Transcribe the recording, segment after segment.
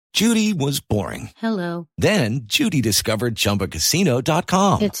Judy was boring. Hello. Then Judy discovered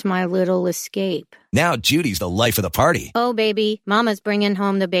ChumbaCasino.com. It's my little escape. Now Judy's the life of the party. Oh, baby, mama's bringing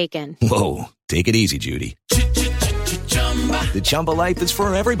home the bacon. Whoa, take it easy, Judy. The Chumba life is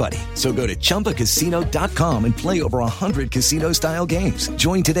for everybody. So go to ChumbaCasino.com and play over 100 casino-style games.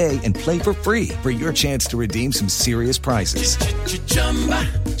 Join today and play for free for your chance to redeem some serious prizes.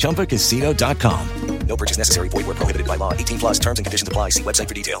 ChumbaCasino.com. No purchase necessary. Void where prohibited by law. 18 plus terms and conditions apply. See website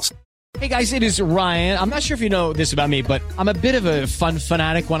for details. Hey guys, it is Ryan. I'm not sure if you know this about me, but I'm a bit of a fun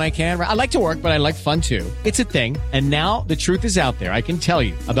fanatic when I can. I like to work, but I like fun too. It's a thing. And now the truth is out there. I can tell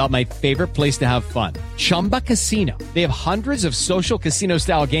you about my favorite place to have fun. Chumba Casino. They have hundreds of social casino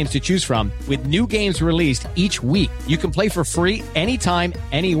style games to choose from with new games released each week. You can play for free anytime,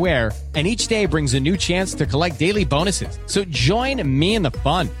 anywhere. And each day brings a new chance to collect daily bonuses. So join me in the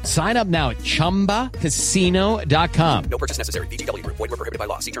fun. Sign up now at ChumbaCasino.com. No purchase necessary. VGW. Void where prohibited by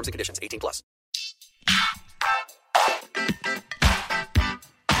law. See terms and conditions. 18 plus.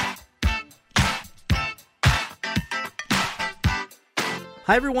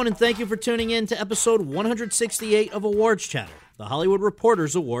 Hi, everyone, and thank you for tuning in to episode 168 of Awards Chatter, the Hollywood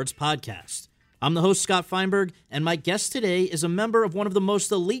Reporters Awards podcast. I'm the host, Scott Feinberg, and my guest today is a member of one of the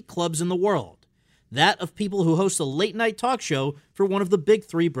most elite clubs in the world, that of people who host a late-night talk show for one of the big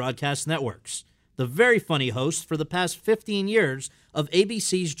three broadcast networks, the very funny host for the past 15 years of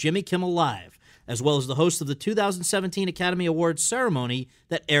ABC's Jimmy Kimmel Live, as well as the host of the 2017 Academy Awards ceremony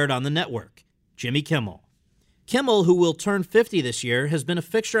that aired on the network, Jimmy Kimmel. Kimmel, who will turn 50 this year, has been a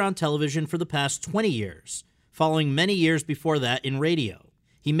fixture on television for the past 20 years, following many years before that in radio.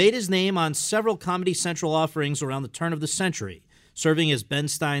 He made his name on several Comedy Central offerings around the turn of the century, serving as Ben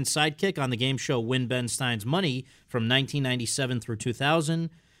Stein's sidekick on the game show Win Ben Stein's Money from 1997 through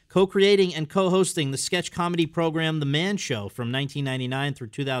 2000, co-creating and co-hosting the sketch comedy program The Man Show from 1999 through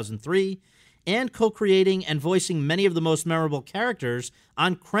 2003, and co-creating and voicing many of the most memorable characters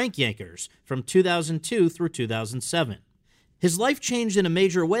on Crank Yankers from 2002 through 2007. His life changed in a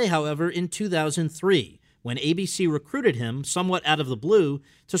major way, however, in 2003, when ABC recruited him, somewhat out of the blue,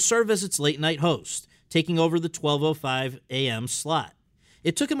 to serve as its late-night host, taking over the 12:05 a.m. slot.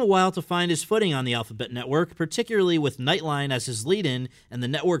 It took him a while to find his footing on the Alphabet Network, particularly with Nightline as his lead-in and the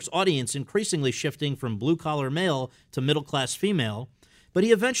network's audience increasingly shifting from blue-collar male to middle-class female, but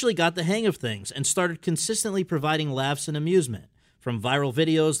he eventually got the hang of things and started consistently providing laughs and amusement, from viral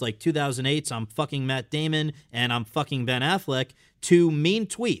videos like 2008's I'm Fucking Matt Damon and I'm Fucking Ben Affleck to mean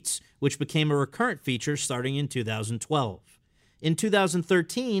tweets, which became a recurrent feature starting in 2012. In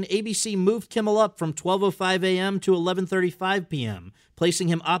 2013, ABC moved Kimmel up from 12:05 a.m. to 11:35 p.m., placing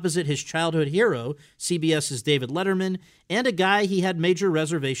him opposite his childhood hero, CBS's David Letterman, and a guy he had major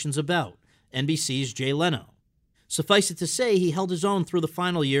reservations about, NBC's Jay Leno. Suffice it to say, he held his own through the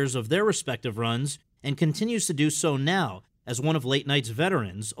final years of their respective runs and continues to do so now as one of late night's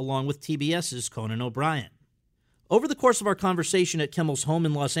veterans, along with TBS's Conan O'Brien. Over the course of our conversation at Kimmel's home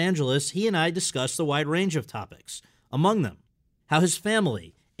in Los Angeles, he and I discussed a wide range of topics, among them how his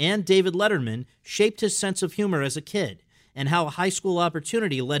family and David Letterman shaped his sense of humor as a kid, and how a high school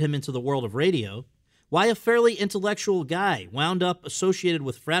opportunity led him into the world of radio, why a fairly intellectual guy wound up associated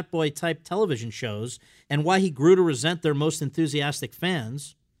with frat boy-type television shows, and why he grew to resent their most enthusiastic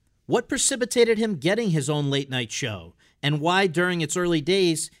fans, what precipitated him getting his own late-night show, and why during its early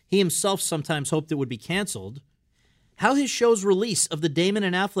days he himself sometimes hoped it would be canceled, how his show's release of the Damon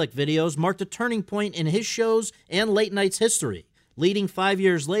and Affleck videos marked a turning point in his show's and late night's history, leading 5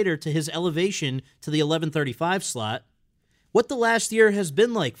 years later to his elevation to the 11:35 slot, what the last year has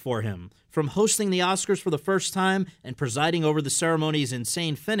been like for him, from hosting the Oscars for the first time and presiding over the ceremony's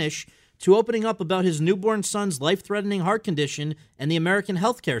insane finish, to opening up about his newborn son's life-threatening heart condition and the American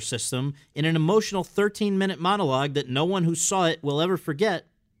healthcare system in an emotional 13-minute monologue that no one who saw it will ever forget,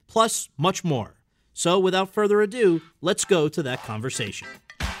 plus much more. So, without further ado, let's go to that conversation.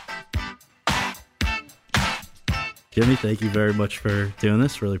 Jimmy, thank you very much for doing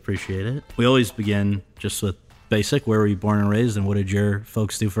this. Really appreciate it. We always begin just with basic. Where were you born and raised, and what did your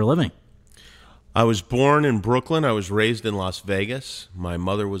folks do for a living? I was born in Brooklyn. I was raised in Las Vegas. My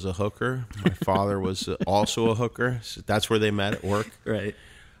mother was a hooker. My father was also a hooker. So that's where they met at work. Right.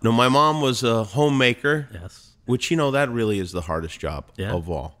 No, my mom was a homemaker. Yes. Which, that really is the hardest job of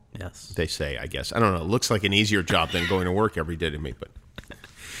all. Yes. They say, I guess. I don't know. It looks like an easier job than going to work every day to me, but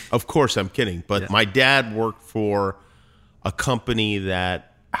of course I'm kidding. But my dad worked for a company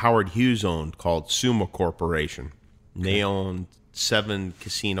that Howard Hughes owned called Suma Corporation. Okay. They owned 7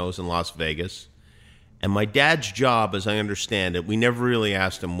 casinos in Las Vegas. And my dad's job, as I understand it, we never really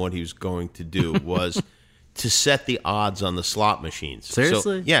asked him what he was going to do, was to set the odds on the slot machines.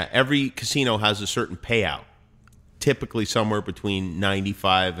 Seriously? So, yeah, every casino has a certain payout, typically somewhere between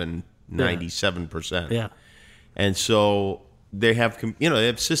 95 and 97%. Yeah. And so they have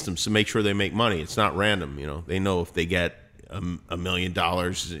systems to make sure they make money. It's not random. They know if they get $1 million,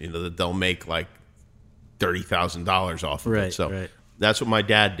 that they'll make like $30,000 off of it. So that's what my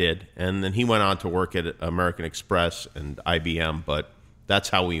dad did, and then he went on to work at American Express and IBM. But that's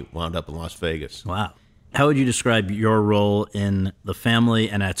how we wound up in Las Vegas. Wow. How would you describe your role in the family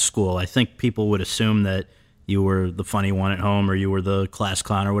and at school? I think people would assume that you were the funny one at home, or you were the class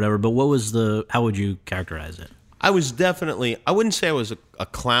clown or whatever. But how would you characterize it? I was definitely, I wouldn't say I was a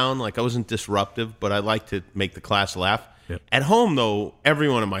clown, like I wasn't disruptive, but I liked to make the class laugh. Yep. At home, though,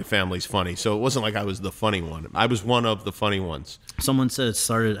 everyone in my family's funny, so it wasn't like I was the funny one. I was one of the funny ones. Someone said it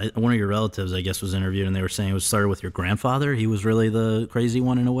started, one of your relatives, I guess, was interviewed, and they were saying it was started with your grandfather. He was really the crazy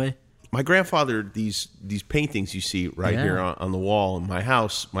one in a way? My grandfather, these paintings you see here on the wall in my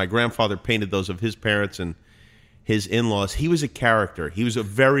house, my grandfather painted those of his parents and his in-laws. He was a character. He was a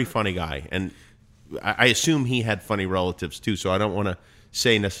very funny guy, and I assume he had funny relatives too, so I don't want to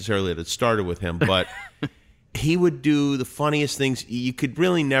say necessarily that it started with him, but he would do the funniest things. You could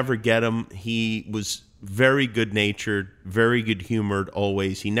really never get him. He was very good-natured, very good-humored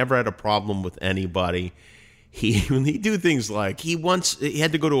always. He never had a problem with anybody. When he'd do things like, he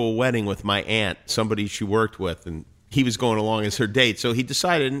had to go to a wedding with my aunt, somebody she worked with, and he was going along as her date. So he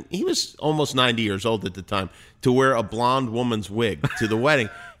decided, and he was almost 90 years old at the time, to wear a blonde woman's wig to the wedding.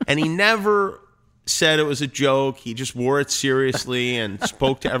 And he never said it was a joke. He just wore it seriously and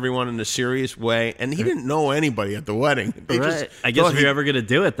spoke to everyone in a serious way. And he didn't know anybody at the wedding. I guess if you're ever going to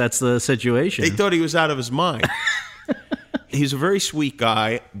do it, that's the situation. They thought he was out of his mind. He's a very sweet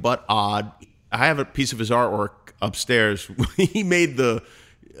guy, but odd. I have a piece of his artwork upstairs. He made the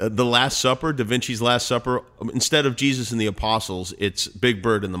Last Supper, Da Vinci's Last Supper. Instead of Jesus and the Apostles, it's Big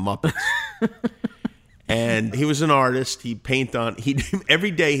Bird and the Muppets. And he was an artist. He'd paint on.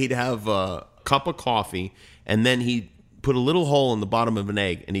 Every day he'd have a cup of coffee, and then he'd put a little hole in the bottom of an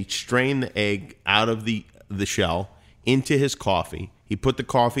egg, and he'd strain the egg out of the shell into his coffee. He put the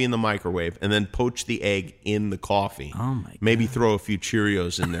coffee in the microwave and then poach the egg in the coffee. Oh, my God. Maybe throw a few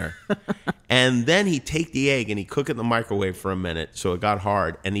Cheerios in there. And then he'd take the egg and he'd cook it in the microwave for a minute so it got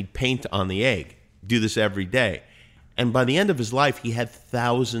hard, and he'd paint on the egg. Do this every day. And by the end of his life, he had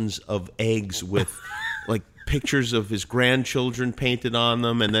thousands of eggs with like pictures of his grandchildren painted on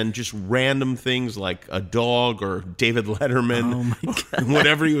them, and then just random things like a dog or David Letterman, oh my God,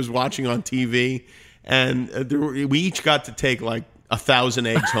 whatever he was watching on TV. And we each got to take like 1,000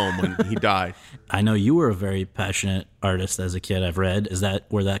 eggs home when he died. I know you were a very passionate artist as a kid, I've read. Is that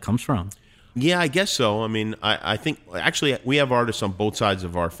where that comes from? Yeah, I guess so. I mean, I think actually we have artists on both sides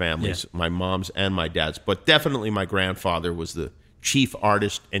of our families, my mom's and my dad's, but definitely my grandfather was the chief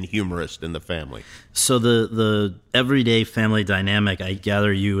artist and humorist in the family. So the everyday family dynamic, I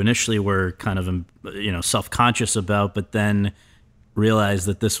gather you initially were kind of self-conscious about, but then realized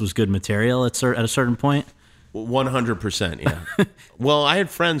that this was good material at a certain point? 100%, yeah. Well, I had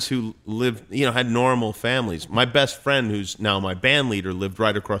friends who lived, had normal families. My best friend, who's now my band leader, lived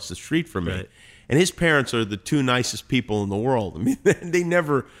right across the street from me. Right. And his parents are the two nicest people in the world. I mean,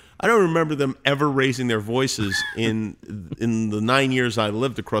 I don't remember them ever raising their voices in the 9 years I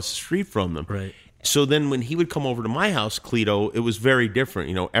lived across the street from them. Right. So then when he would come over to my house, Cleto, it was very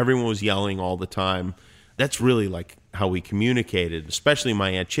different. Everyone was yelling all the time. That's really like how we communicated, especially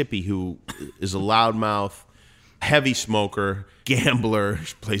my Aunt Chippy, who is a loudmouth, heavy smoker, gambler,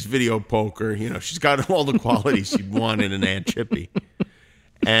 she plays video poker. She's got all the qualities you'd want in an Aunt Chippy.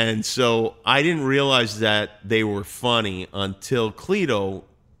 And so I didn't realize that they were funny until Cleto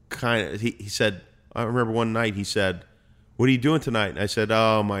he said, I remember one night he said, "What are you doing tonight?" And I said,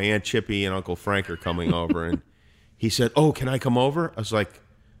 "Oh, my Aunt Chippy and Uncle Frank are coming over." And he said, "Oh, can I come over?" I was like,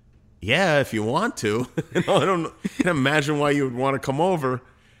 "Yeah, if you want to." I can't imagine why you would want to come over.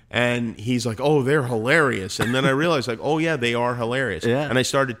 And he's like, "Oh, they're hilarious." And then I realized, like, oh, yeah, they are hilarious. Yeah. And I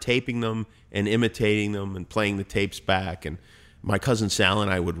started taping them and imitating them and playing the tapes back. And my cousin Sal and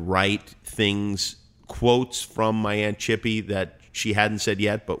I would write quotes from my Aunt Chippy that she hadn't said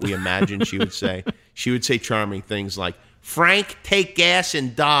yet, but we imagined she would say. She would say charming things like, "Frank, take gas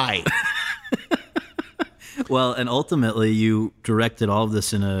and die." Well, and ultimately you directed all of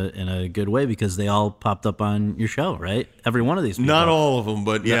this in a good way because they all popped up on your show, right? Every one of these people. Not all of them,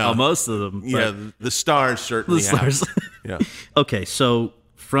 but yeah. Most of them. Yeah, the stars certainly have. Yeah. Okay, so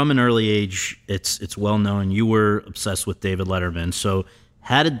from an early age, it's well known you were obsessed with David Letterman. So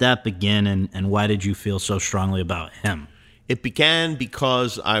how did that begin, and why did you feel so strongly about him? It began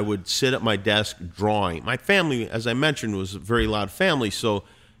because I would sit at my desk drawing. My family, as I mentioned, was a very loud family, so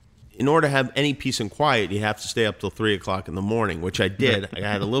in order to have any peace and quiet, you have to stay up till 3 o'clock in the morning, which I did. I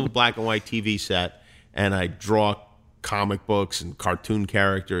had a little black and white TV set, and I draw comic books and cartoon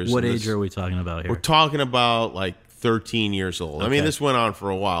characters. What age are we talking about here? We're talking about like 13 years old. Okay. I mean, this went on for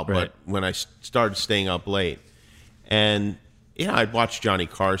a while, but when I started staying up late, and I'd watch Johnny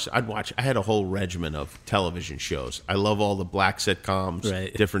Carson. I had a whole regimen of television shows. I love all the black sitcoms,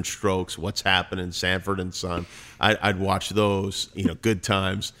 Different Strokes, What's Happening, Sanford and Son. I'd watch those, Good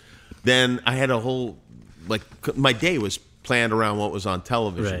Times. Then I had a whole, my day was planned around what was on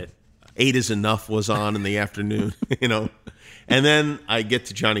television. 8 is Enough was on in the afternoon, And then I get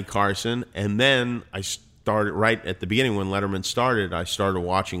to Johnny Carson, and then I started right at the beginning when Letterman started. I started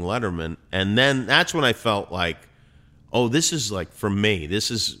watching Letterman, and then that's when I felt like, oh, this is for me.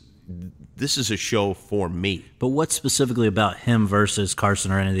 This is a show for me. But what specifically about him versus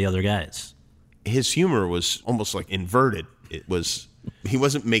Carson or any of the other guys? His humor was almost like inverted. He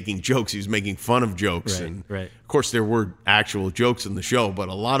wasn't making jokes. He was making fun of jokes. Of course, there were actual jokes in the show, but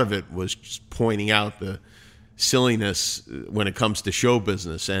a lot of it was just pointing out the silliness when it comes to show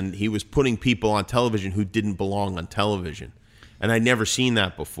business. And he was putting people on television who didn't belong on television. And I'd never seen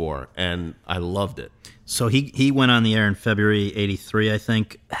that before, and I loved it. So he went on the air in February '83, I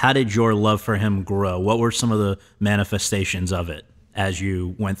think. How did your love for him grow? What were some of the manifestations of it as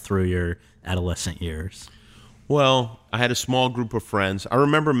you went through your adolescent years? Well, I had a small group of friends. I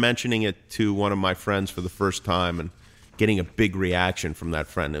remember mentioning it to one of my friends for the first time and getting a big reaction from that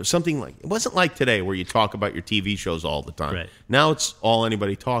friend. It was something it wasn't like today where you talk about your TV shows all the time. Now it's all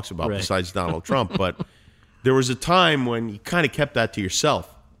anybody talks about besides Donald Trump. But there was a time when you kind of kept that to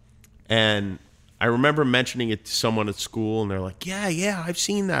yourself. And I remember mentioning it to someone at school, and they're like, yeah, I've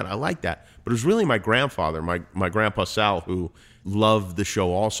seen that. I like that. But it was really my grandfather, my grandpa Sal, who loved the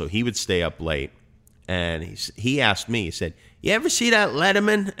show also. He would stay up late. And he asked me, he said, you ever see that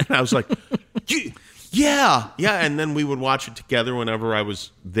Letterman? And I was like, yeah. And then we would watch it together whenever I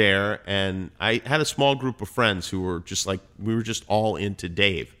was there. And I had a small group of friends who were we were just all into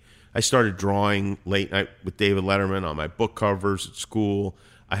Dave. I started drawing late night with David Letterman on my book covers at school.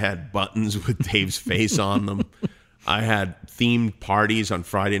 I had buttons with Dave's face on them. I had themed parties on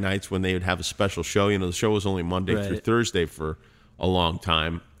Friday nights when they would have a special show. The show was only Monday through Thursday for a long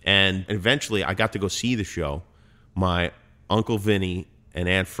time. And eventually I got to go see the show. My Uncle Vinny and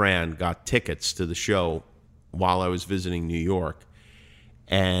Aunt Fran got tickets to the show while I was visiting New York.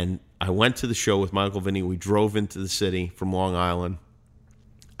 And I went to the show with my Uncle Vinny. We drove into the city from Long Island.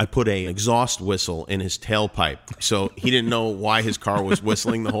 I put an exhaust whistle in his tailpipe, so he didn't know why his car was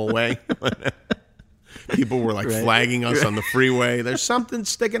whistling the whole way. People were flagging us on the freeway. There's something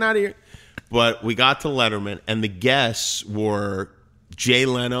sticking out of here. But we got to Letterman, and the guests were Jay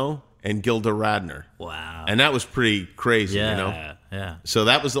Leno and Gilda Radner. Wow. And that was pretty crazy, Yeah. So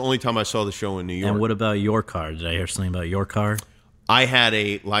that was the only time I saw the show in New York. And what about your car? Did I hear something about your car? I had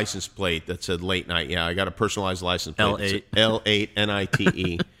a license plate that said late night. Yeah, I got a personalized license plate. L8.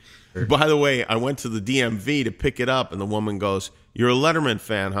 L8NITE. By the way, I went to the DMV to pick it up, and the woman goes, "You're a Letterman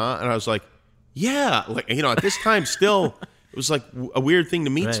fan, huh?" And I was like, "Yeah." At this time, still, it was like a weird thing to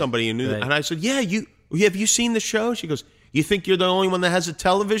meet somebody who knew that. And I said, "Yeah, have you seen the show?" She goes, "You think you're the only one that has a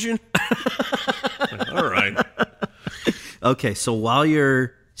television?" All right. Okay, so while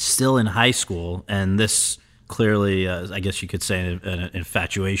you're still in high school, and this clearly, I guess you could say an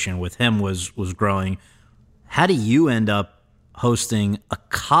infatuation with him was growing, how do you end up hosting a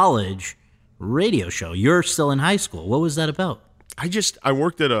college radio show? You're still in high school. What was that about? I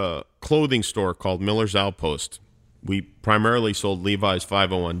worked at a clothing store called Miller's Outpost. We primarily sold Levi's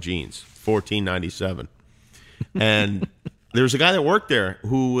 501 jeans, $14.97. And there was a guy that worked there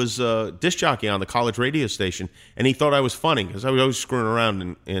who was a disc jockey on the college radio station, and he thought I was funny because I was always screwing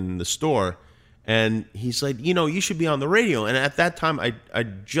around in the store. And he's like, you should be on the radio. And at that time, I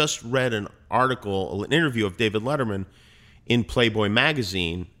just read an interview of David Letterman in Playboy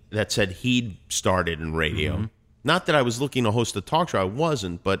magazine that said he'd started in radio. Mm-hmm. Not that I was looking to host a talk show. I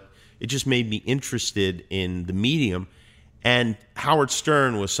wasn't, but it just made me interested in the medium. And Howard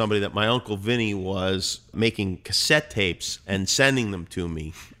Stern was somebody that my Uncle Vinny was making cassette tapes and sending them to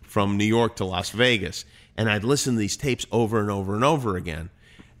me from New York to Las Vegas. And I'd listen to these tapes over and over and over again.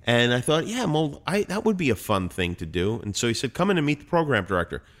 And I thought, that would be a fun thing to do. And so he said, come in and meet the program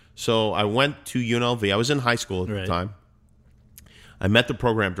director. So I went to UNLV. I was in high school at the time. I met the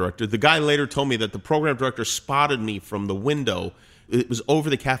program director. The guy later told me that the program director spotted me from the window. It was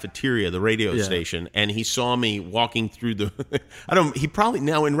over the cafeteria, the radio station, and he saw me walking through he probably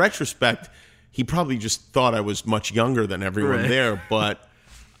now, in retrospect, he probably just thought I was much younger than everyone Right. there. But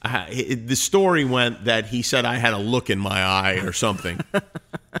the story went that he said I had a look in my eye or something.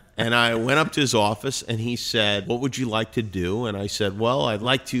 And I went up to his office, and he said, "What would you like to do?" And I said, "Well, I'd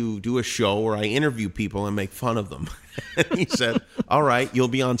like to do a show where I interview people and make fun of them." And he said, "All right, you'll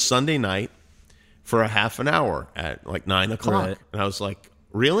be on Sunday night for a half an hour at like 9 o'clock." Right. And I was like,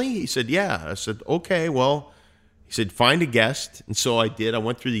 "Really?" He said, "Yeah." I said, "Okay, well," he said, "find a guest." And so I did. I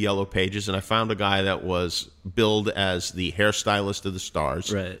went through the yellow pages, and I found a guy that was billed as the hairstylist of the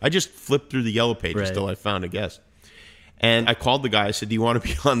stars. Right. I just flipped through the yellow pages Right. till I found a guest. And I called the guy. I said, "Do you want to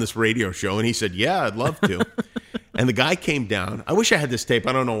be on this radio show?" And he said, "Yeah, I'd love to." And the guy came down. I wish I had this tape.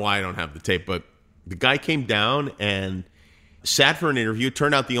 I don't know why I don't have the tape, but the guy came down and sat for an interview. It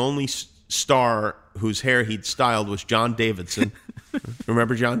turned out the only star whose hair he'd styled was John Davidson.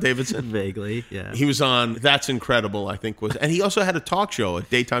 Remember John Davidson? Vaguely, yeah. He was on That's Incredible, I think and he also had a talk show, a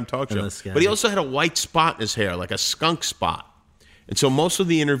daytime talk show. this guy. But he also had a white spot in his hair, like a skunk spot. And so most of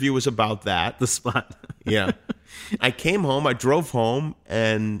the interview was about that. The spot. Yeah. I came home, I drove home,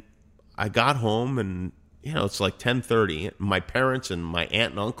 and I got home, and, it's like 10:30. My parents and my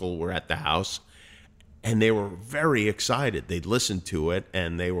aunt and uncle were at the house, and they were very excited. They'd listened to it,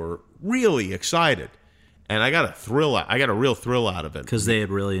 and they were really excited. And I got a real thrill out of it. Because they had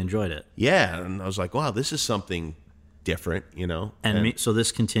really enjoyed it. Yeah, and I was like, wow, this is something different, So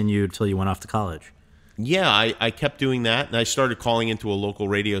this continued till you went off to college. Yeah, I kept doing that, and I started calling into a local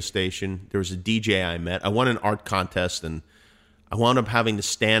radio station. There was a DJ I met. I won an art contest, and I wound up having to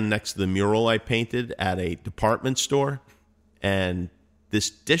stand next to the mural I painted at a department store. And this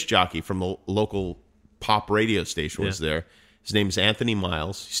disc jockey from the local pop radio station was there. His name is Anthony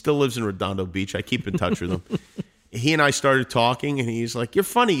Miles. He still lives in Redondo Beach. I keep in touch with him. He and I started talking, and he's like, "You're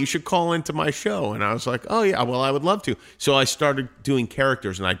funny. You should call into my show." And I was like, "Oh, yeah, well, I would love to." So I started doing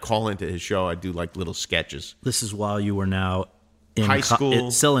characters, and I'd call into his show. I'd do like little sketches. This is while you were now in High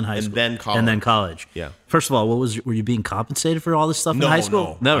school, still in high and school. then college. And then college. Yeah. First of all, were you being compensated for all this stuff in high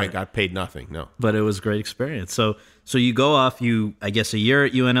school? No, I got paid nothing, no. But it was a great experience. So you go off, I guess, a year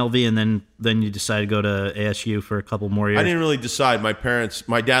at UNLV, and then you decide to go to ASU for a couple more years. I didn't really decide.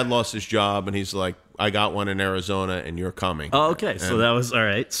 My dad lost his job, and he's like, "I got one in Arizona, and you're coming." Oh, okay. So that was all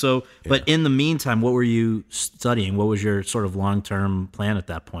right. So, but in the meantime, what were you studying? What was your sort of long-term plan at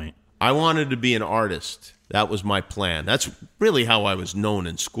that point? I wanted to be an artist. That was my plan. That's really how I was known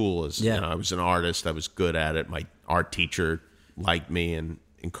in school. I was an artist. I was good at it. My art teacher liked me and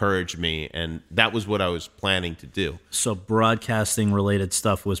encouraged me, and that was what I was planning to do. So broadcasting-related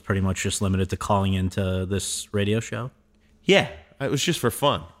stuff was pretty much just limited to calling into this radio show? Yeah, it was just for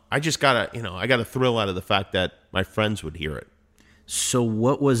fun. I just got a thrill out of the fact that my friends would hear it. So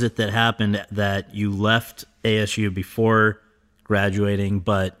what was it that happened that you left ASU before graduating,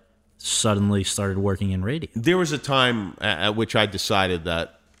 but suddenly started working in radio? There was a time at which I decided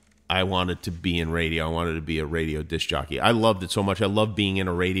that I wanted to be in radio. I wanted to be a radio disc jockey. I loved it so much. I loved being in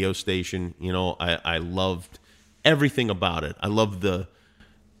a radio station. I loved everything about it. I loved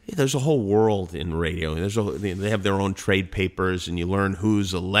there's a whole world in radio. They have their own trade papers, and you learn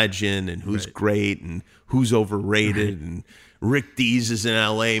who's a legend and who's great and who's overrated. And Rick Dees is in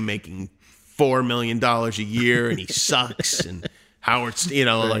L.A. making $4 million a year, and he sucks. And Howard's,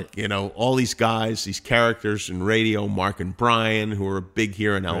 all these guys, these characters in radio, Mark and Brian, who are big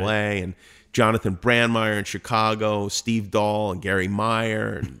here in L.A., and Jonathan Brandmeier in Chicago, Steve Dahl and Gary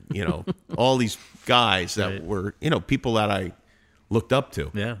Meyer, and, all these guys that were, people that I looked up to.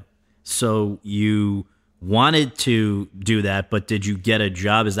 Yeah. So you wanted to do that, but did you get a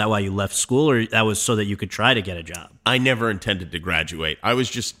job? Is that why you left school, or that was so that you could try to get a job? I never intended to graduate. I was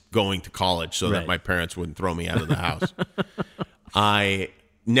just going to college so that my parents wouldn't throw me out of the house. I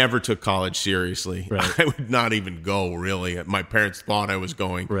never took college seriously. Right. I would not even go, really. My parents thought I was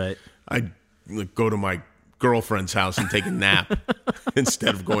going. Right. I'd go to my girlfriend's house and take a nap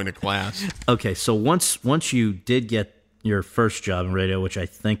instead of going to class. Okay, so once you did get your first job in radio, which I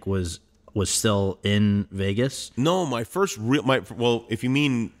think was still in Vegas. No, my first if you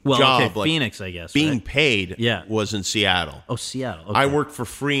mean job, okay, like Phoenix, I guess being paid, Yeah. was in Seattle. Oh, Seattle. Okay. I worked for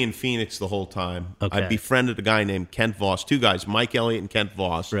free in Phoenix the whole time. Okay. I befriended a guy named Kent Voss, two guys, Mike Elliott and Kent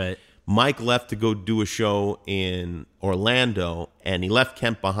Voss. Right. Mike left to go do a show in Orlando, and he left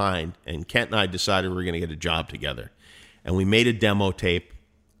Kent behind, and Kent and I decided we were going to get a job together. And we made a demo tape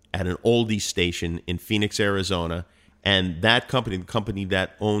at an oldies station in Phoenix, Arizona, and that company, the company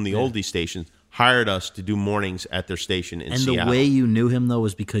that owned the oldies stations, hired us to do mornings at their station in Seattle. And the way you knew him, though,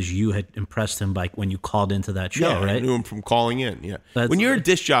 was because you had impressed him by when you called into that show, Yeah, right? I knew him from calling in, yeah. That's When you're a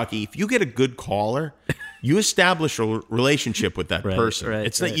disc jockey, if you get a good caller, you establish a relationship with that person. Right,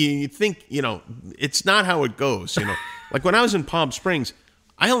 it's not you think, it's not how it goes. Like when I was in Palm Springs,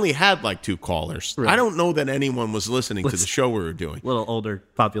 I only had like 2 callers. Right. I don't know that anyone was listening to the show we were doing. A little older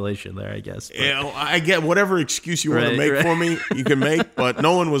population there, I guess. But. I get whatever excuse you want to make for me, you can make, but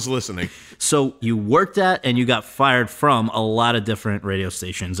no one was listening. So you worked at and you got fired from a lot of different radio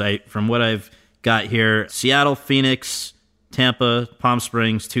stations. From what I've got here, Seattle, Phoenix, Tampa, Palm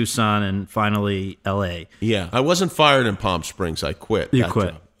Springs, Tucson, and finally L.A. Yeah, I wasn't fired in Palm Springs. I quit. You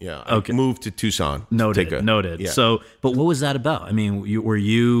quit. Job. Yeah, I moved to Tucson. Noted. Yeah. So, but what was that about? I mean, were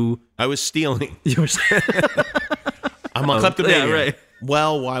you? I was stealing. You were. I'm a kleptomaniac. Yeah, right.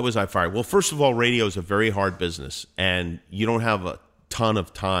 Well, why was I fired? Well, first of all, radio is a very hard business, and you don't have a ton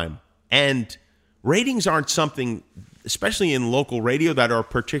of time. And ratings aren't something, especially in local radio, that are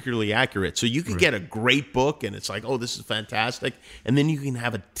particularly accurate. So you can get a great book, and it's like, oh, this is fantastic. And then you can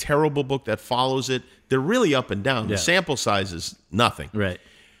have a terrible book that follows it. They're really up and down. Yeah. The sample size is nothing. Right.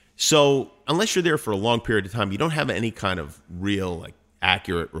 So unless you're there for a long period of time, you don't have any kind of real,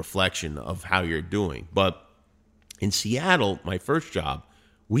 accurate reflection of how you're doing. But in Seattle, my first job,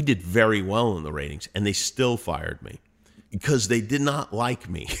 we did very well in the ratings, and they still fired me because they did not like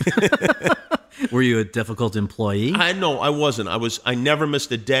me. Were you a difficult employee? No, I wasn't. I never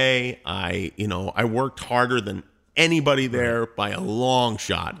missed a day. I worked harder than anybody there by a long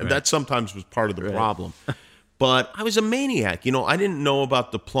shot. And that sometimes was part of the problem. But I was a maniac. I didn't know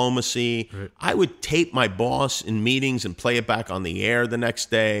about diplomacy. Right. I would tape my boss in meetings and play it back on the air the next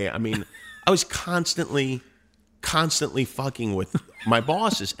day. I mean, I was constantly fucking with my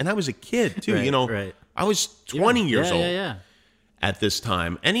bosses. And I was a kid, too. Right. I was 20 years old. Yeah. At this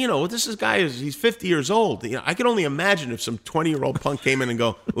time. And, this guy he's 50 years old. I can only imagine if some 20-year-old punk came in and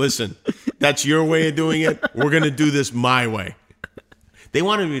go, listen, that's your way of doing it. We're going to do this my way. They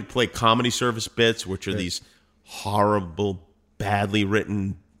wanted me to play comedy service bits, which are these horrible, badly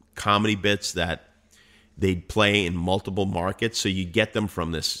written comedy bits that they'd play in multiple markets. So you get them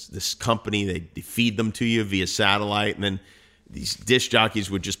from this company. They feed them to you via satellite. And then these disc jockeys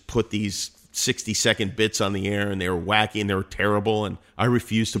would just put these 60-second bits on the air, and they were wacky and they were terrible, and I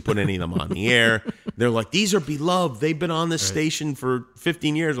refused to put any of them on the air. They're like, these are beloved. They've been on this station for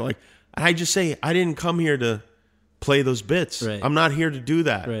 15 years. I'm like, I just say, I didn't come here to play those bits. Right. I'm not here to do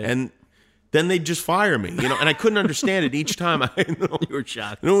that. Right. And then they'd just fire me, and I couldn't understand it each time. You were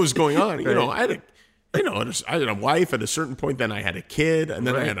shocked. What was going on. I had a wife at a certain point, then I had a kid, and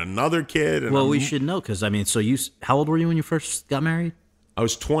then I had another kid. And we should know, because, how old were you when you first got married? I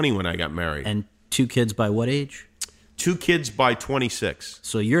was 20 when I got married. And 2 kids by what age? 2 kids by 26.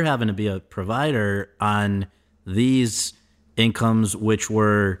 So you're having to be a provider on these incomes, which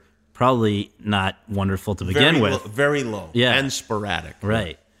were probably not wonderful to begin with. Very low. Yeah. And sporadic.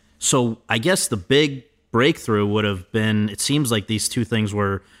 Right. So I guess the big breakthrough would have been, it seems like these 2 things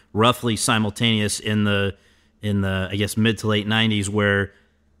were roughly simultaneous in the I guess mid to late 90s, where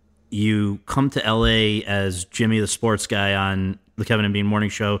you come to LA as Jimmy the sports guy on the Kevin and Bean Morning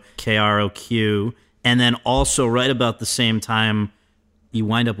Show, KROQ, and then also right about the same time, you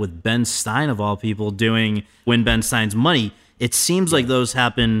wind up with Ben Stein, of all people, doing Win Ben Stein's Money. It seems like those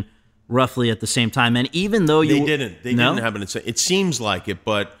happen roughly at the same time, and even though They didn't happen. It seems like it,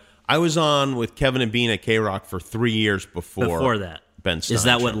 but I was on with Kevin and Bean at K-Rock for 3 years before that. Ben Stein. Is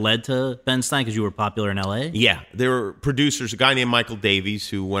that what led to Ben Stein, because you were popular in L.A.? Yeah. There were producers, a guy named Michael Davies,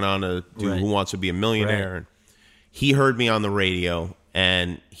 who went on to do Who Wants to Be a Millionaire. Right. He heard me on the radio,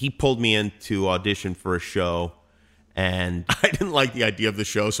 and he pulled me in to audition for a show, and I didn't like the idea of the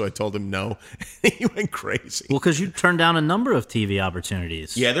show, so I told him no. He went crazy. Well, because you turned down a number of TV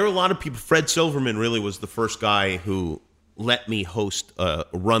opportunities. Yeah, there were a lot of people. Fred Silverman really was the first guy who let me host a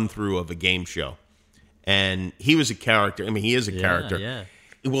run-through of a game show. And he was a character. I mean, he is a character. Yeah.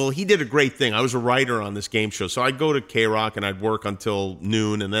 Well, he did a great thing. I was a writer on this game show. So I'd go to K-Rock and I'd work until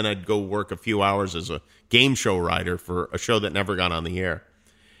noon, and then I'd go work a few hours as a game show writer for a show that never got on the air.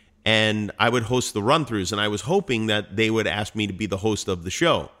 And I would host the run-throughs, and I was hoping that they would ask me to be the host of the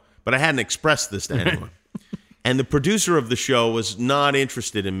show. But I hadn't expressed this to anyone. And the producer of the show was not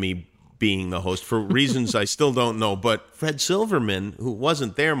interested in me being the host for reasons I still don't know. But Fred Silverman, who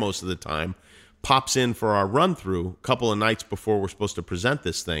wasn't there most of the time, pops in for our run-through a couple of nights before we're supposed to present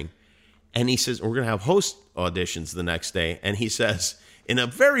this thing. And he says, we're going to have host auditions the next day. And he says, in a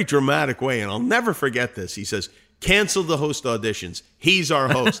very dramatic way, and I'll never forget this, he says, cancel the host auditions. He's our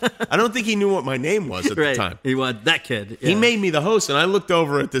host. I don't think he knew what my name was at the time. He was that kid. Yeah. He made me the host, and I looked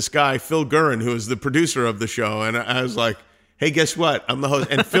over at this guy, Phil Gurin, who is the producer of the show, and I was like, hey, guess what? I'm the host.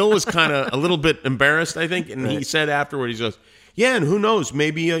 And Phil was kind of a little bit embarrassed, I think, and he said afterward, he goes, Yeah, and who knows?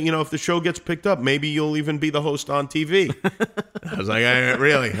 Maybe, if the show gets picked up, maybe you'll even be the host on TV. I was like,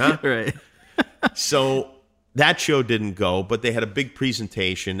 really, huh? Right. So that show didn't go, but they had a big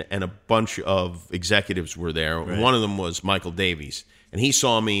presentation, and a bunch of executives were there. Right. One of them was Michael Davies, and he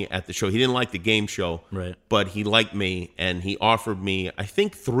saw me at the show. He didn't like the game show, right, but he liked me, and he offered me, I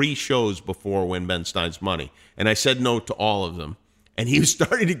think, 3 shows before Win Ben Stein's Money, and I said no to all of them. And he was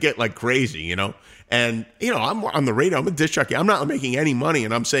starting to get like crazy, And, I'm on the radio. I'm a disc jockey. I'm not making any money,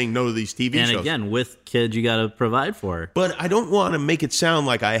 and I'm saying no to these TV shows. And again, with kids, you got to provide for. But I don't want to make it sound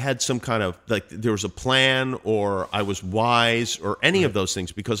like I had some kind of, like there was a plan or I was wise or any of those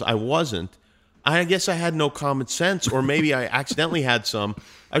things, because I wasn't. I guess I had no common sense, or maybe I accidentally had some.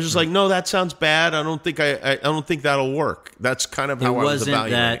 I was just like, no, that sounds bad. I don't think I don't think that'll work. That's kind of how I was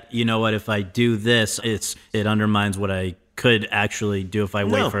evaluating. It wasn't that, you know what, if I do this, it undermines what I could actually do if I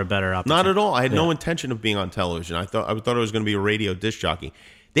wait for a better opportunity. Not at all. I had no intention of being on television. I thought I was going to be a radio disc jockey.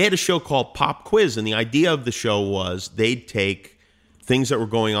 They had a show called Pop Quiz, and the idea of the show was they'd take things that were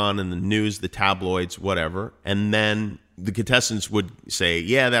going on in the news, the tabloids, whatever, and then the contestants would say,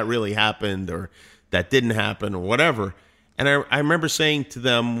 yeah, that really happened, or that didn't happen, or whatever. And I remember saying to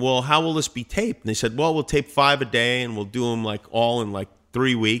them, well, how will this be taped? And they said, well, we'll tape 5 a day, and we'll do them like all in like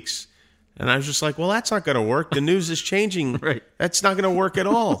 3 weeks. And I was just like, well, that's not going to work. The news is changing. Right. That's not going to work at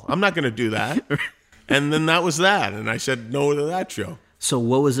all. I'm not going to do that. And then that was that. And I said no to that show. So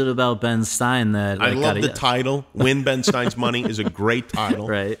what was it about Ben Stein that... I love the title. Win Ben Stein's Money is a great title.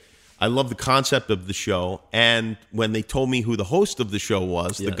 Right. I love the concept of the show. And when they told me who the host of the show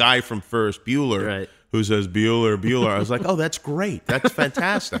was, the guy from Ferris Bueller, right, who says Bueller, I was like, oh, that's great. That's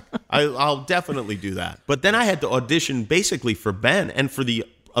fantastic. I'll definitely do that. But then I had to audition basically for Ben and for the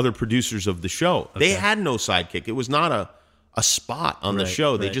other producers of the show. Okay. They had no sidekick. It was not a spot on the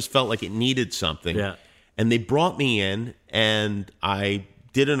show. They just felt like it needed something. Yeah. And they brought me in, and I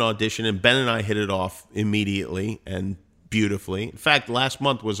did an audition, and Ben and I hit it off immediately and beautifully. In fact, last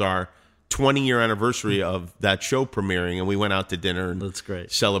month was our 20-year anniversary of that show premiering, and we went out to dinner and that's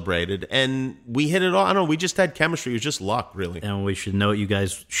great, celebrated. And we hit it off. I don't know, we just had chemistry. It was just luck, really. And we should note you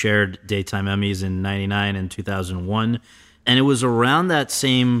guys shared Daytime Emmys in 99 and 2001. And it was around that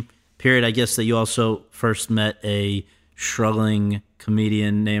same period, I guess, that you also first met a struggling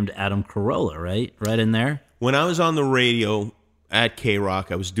comedian named Adam Carolla, right? Right in there? When I was on the radio at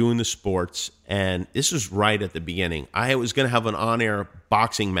K-Rock, I was doing the sports, and this was right at the beginning. I was going to have an on-air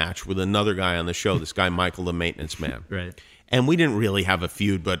boxing match with another guy on the show, this guy Michael the Maintenance Man. Right. And we didn't really have a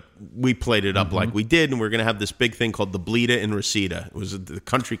feud, but we played it up like we did, and we were going to have this big thing called the Bleeda in Reseda. It was the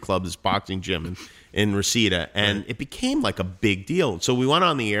country club, this boxing gym in Reseda, and it became like a big deal. So we went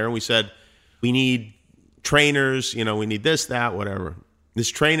on the air, and we said, we need trainers, we need this, that, whatever. This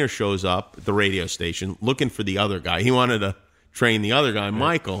trainer shows up at the radio station looking for the other guy. He wanted to train the other guy,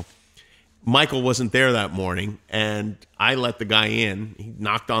 Michael. Michael wasn't there that morning, and I let the guy in. He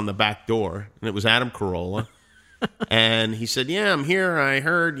knocked on the back door, and it was Adam Carolla. And he said, yeah, I'm here. I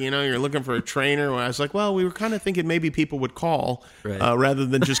heard, you're looking for a trainer. I was like, well, we were kind of thinking maybe people would call rather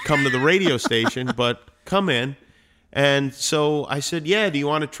than just come to the radio station, but come in. And so I said, yeah, do you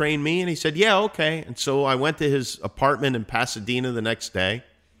want to train me? And he said, yeah, okay. And so I went to his apartment in Pasadena the next day,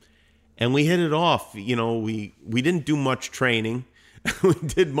 and we hit it off. We didn't do much training. We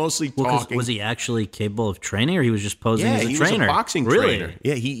did mostly talking. Was he actually capable of training, or he was just posing as a trainer? Yeah, he was a boxing really? trainer.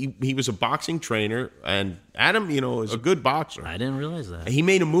 Yeah, he was a boxing trainer, and Adam, is a good boxer. I didn't realize that. He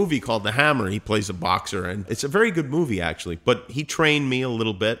made a movie called The Hammer. He plays a boxer, and it's a very good movie, actually. But he trained me a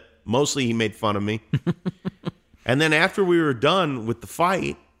little bit. Mostly he made fun of me. And then after we were done with the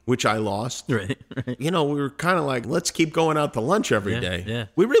fight, which I lost, right. We were kind of like, let's keep going out to lunch every day. Yeah.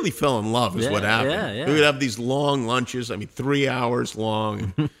 We really fell in love is what happened. Yeah. We would have these long lunches, 3 hours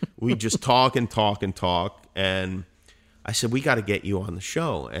long. We'd just talk and talk and talk. And I said, we got to get you on the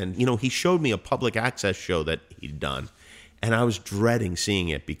show. And, he showed me a public access show that he'd done. And I was dreading seeing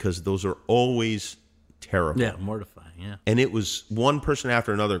it because those are always terrible. Yeah, mortifying, yeah. And it was one person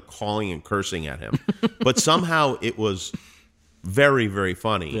after another calling and cursing at him. But somehow it was very, very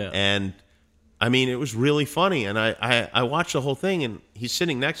funny. Yeah. And it was really funny. And I watched the whole thing, and he's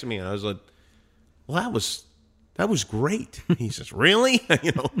sitting next to me, and I was like, well, that was great. He says, really?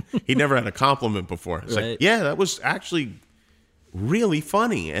 He never had a compliment before. It's like, yeah, that was actually really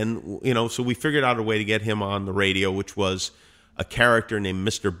funny. And, so we figured out a way to get him on the radio, which was a character named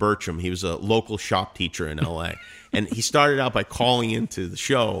Mr. Bertram. He was a local shop teacher in L.A. And he started out by calling into the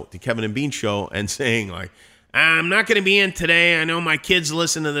show, the Kevin and Bean show, and saying, like, I'm not going to be in today. I know my kids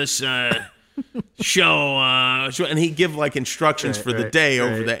listen to this show. And he'd give, like, instructions for the day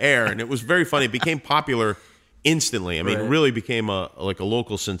over the air. And it was very funny. It became popular instantly. I mean, it really became a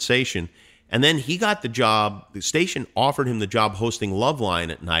local sensation. And then he got the job. The station offered him the job hosting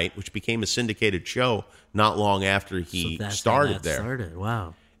Loveline at night, which became a syndicated show not long after he started there.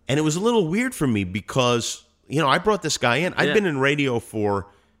 Wow. And it was a little weird for me because, I brought this guy in. I'd been in radio for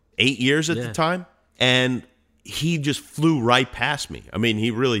 8 years at the time, and he just flew right past me. I mean,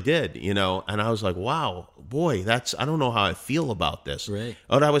 he really did, and I was like, wow, boy, I don't know how I feel about this. Right.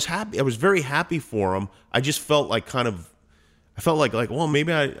 But I was happy. I was very happy for him. I just felt like well,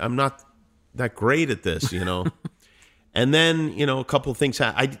 maybe I'm not that great at this, And then, a couple of things.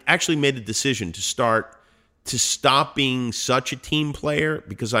 I actually made a decision to stop being such a team player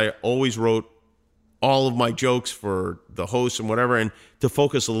because I always wrote all of my jokes for the hosts and whatever, and to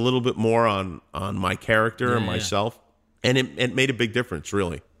focus a little bit more on my character and myself. And it made a big difference,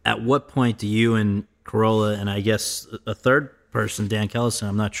 really. At what point do you and Carolla, and I guess a third person, Dan Kellison,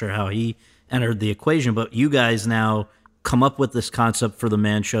 I'm not sure how he entered the equation, but you guys now come up with this concept for the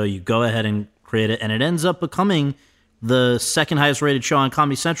Man Show, you go ahead and create it, and it ends up becoming the second highest rated show on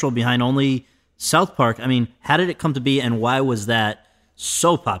Comedy Central behind only South Park. I mean, how did it come to be, and why was that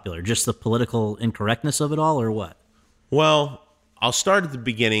so popular? Just the political incorrectness of it all, or what? Well, I'll start at the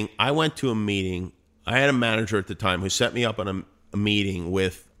beginning. I went to a meeting. I had a manager at the time who set me up on a meeting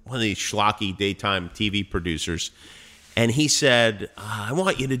with one of these schlocky daytime TV producers, and he said, I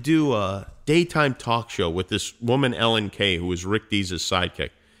want you to do a daytime talk show with this woman, Ellen Kay, who was Rick Dees'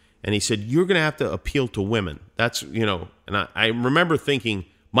 sidekick. And he said, you're going to have to appeal to women. That's, and I remember thinking,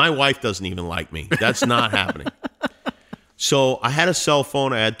 my wife doesn't even like me. That's not happening. So I had a cell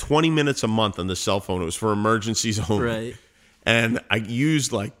phone. I had 20 minutes a month on the cell phone. It was for emergencies only. Right. And I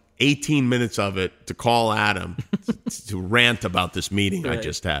used 18 minutes of it to call Adam to rant about this meeting I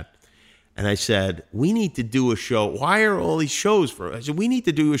just had. And I said, we need to do a show. Why are all these shows for? I said, we need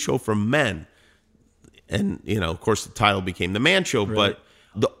to do a show for men. And, of course, the title became The Man Show. Right. But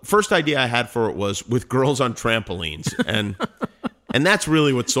the first idea I had for it was with girls on trampolines. And that's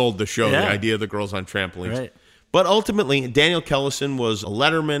really what sold the show, the idea of the girls on trampolines. Right. But ultimately, Daniel Kellison was a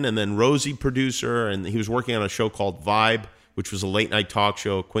letterman and then Rosie producer, and he was working on a show called Vibe, which was a late-night talk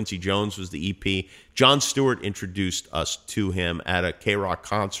show. Quincy Jones was the EP. Jon Stewart introduced us to him at a K-Rock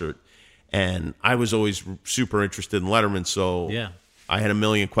concert, and I was always super interested in Letterman, so I had a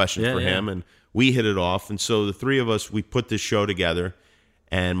million questions for him, and we hit it off. And so the three of us, we put this show together,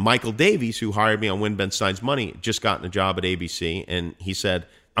 and Michael Davies, who hired me on Win Ben Stein's Money, just gotten a job at ABC, and he said,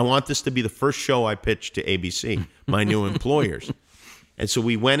 I want this to be the first show I pitched to ABC, my new employers. And so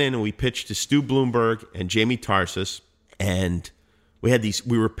we went in and we pitched to Stu Bloomberg and Jamie Tarsis, and we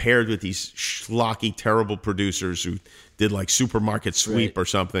were paired with these schlocky, terrible producers who did Supermarket Sweep or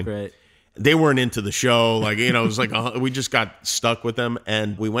something. Right. They weren't into the show. It was we just got stuck with them,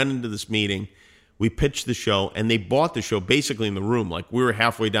 and we went into this meeting. We pitched the show, and they bought the show basically in the room. We were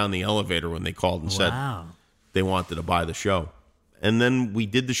halfway down the elevator when they called and said they wanted to buy the show. And then we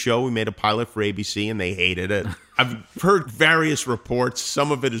did the show. We made a pilot for ABC, and they hated it. I've heard various reports.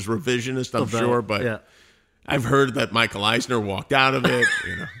 Some of it is revisionist, I'm sure, but I've heard that Michael Eisner walked out of it.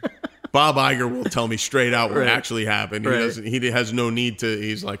 Bob Iger will tell me straight out what actually happened. He has no need to.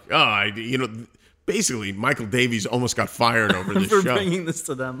 He's like, basically, Michael Davies almost got fired over this for show. bringing this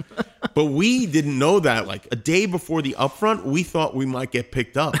to them. But we didn't know that. A day before the upfront, we thought we might get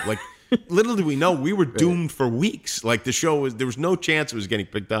picked up. Little did we know, we were doomed for weeks. The show there was no chance it was getting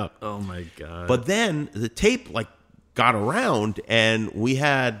picked up. Oh my God. But then the tape got around, and we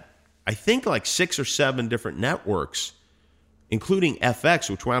had, I think, 6 or 7 different networks, including FX,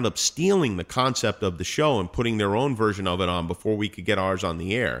 which wound up stealing the concept of the show and putting their own version of it on before we could get ours on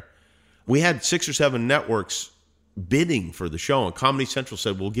the air. We had 6 or 7 networks bidding for the show, and Comedy Central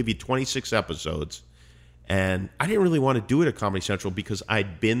said, we'll give you 26 episodes. And I didn't really want to do it at Comedy Central because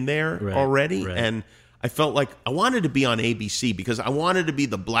I'd been there already. Right. And I felt like I wanted to be on ABC because I wanted to be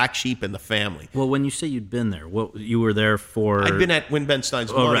the black sheep in the family. Well, when you say you'd been there, you were there for... I'd been at Win Ben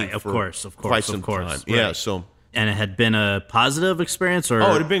Stein's Money of course, quite some time. Right. Yeah, so... And it had been a positive experience? Or?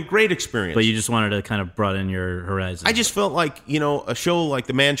 Oh, it had been a great experience. But you just wanted to kind of broaden your horizon. I just felt like, a show like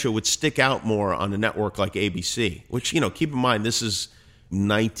The Man Show would stick out more on a network like ABC, which, keep in mind, this is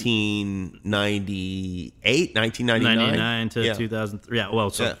 1998, 1999. 99 to 2003. Yeah, well,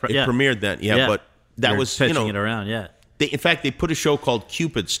 so... It premiered then, but that was, pitching it around, in fact, they put a show called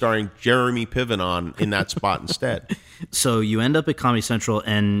Cupid starring Jeremy Piven on in that spot instead. So you end up at Comedy Central,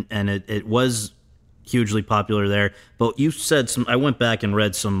 and it was... hugely popular there, but you said I went back and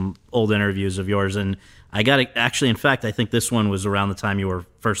read some old interviews of yours, and I got actually, in fact, I think this one was around the time you were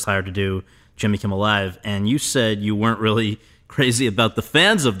first hired to do Jimmy Kimmel Live, and you said you weren't really crazy about the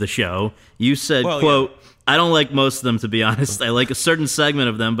fans of the show. You said, quote, I don't like most of them, to be honest. I like a certain segment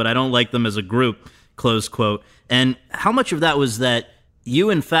of them, but I don't like them as a group, close quote. And how much of that was that you,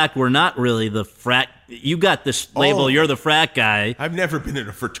 in fact, were not really the frat? You got this label, you're the frat guy. I've never been in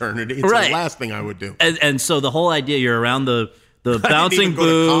a fraternity. It's Right. the last thing I would do. And so the whole idea, you're around the bouncing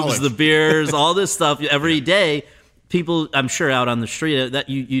boobs, the beers, all this stuff every day. People, I'm sure, out on the street, that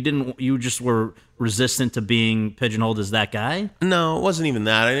you just were resistant to being pigeonholed as that guy? No, it wasn't even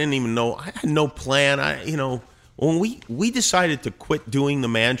that. I didn't even know. I had no plan. When we decided to quit doing the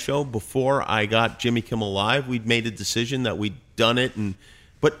Man Show before I got Jimmy Kimmel Live, we'd made a decision that we'd done it,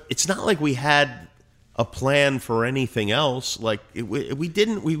 but it's not like we had a plan for anything else. Like we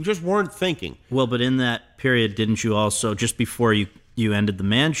just weren't thinking. Well, but in that period, didn't you also, just before you ended the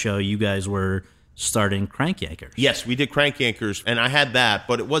Man Show, you guys were starting Crank Yankers? Yes, we did Crank Yankers, and I had that,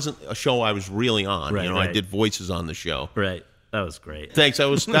 but it wasn't a show I was really on. Right, I did voices on the show. Right. That was great. Thanks.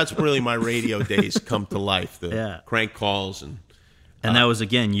 That's really my radio days come to life. The crank calls and that was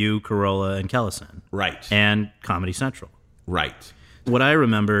again you, Carolla, and Kellison. Right. And Comedy Central. Right. What I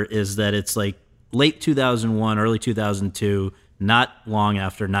remember is that it's like late 2001, early 2002, not long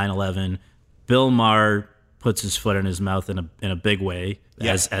after 9/11, Bill Maher puts his foot in his mouth in a big way,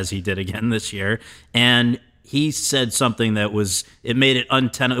 as he did again this year, and he said something that made it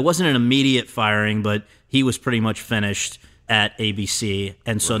untenable. It wasn't an immediate firing, but he was pretty much finished at ABC,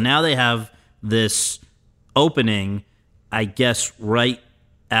 and so now they have this opening, I guess, right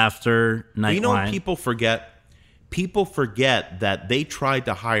after Nightline. People forget that they tried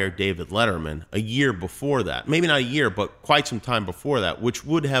to hire David Letterman a year before that. Maybe not a year, but quite some time before that, which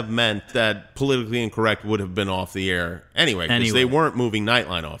would have meant that Politically Incorrect would have been off the air anyway, because they weren't moving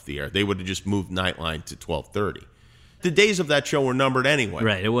Nightline off the air. They would have just moved Nightline to 12:30. The days of that show were numbered anyway.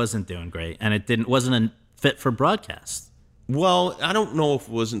 Right, it wasn't doing great, and it wasn't a fit for broadcast. Well, I don't know if it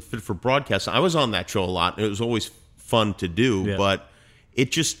wasn't fit for broadcast. I was on that show a lot, and it was always fun to do, but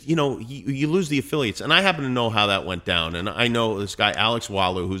it just, you lose the affiliates. And I happen to know how that went down. And I know this guy, Alex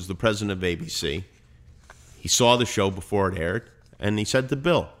Walu, who's the president of ABC. He saw the show before it aired, and he said to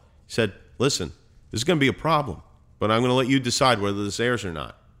Bill, listen, this is going to be a problem, but I'm going to let you decide whether this airs or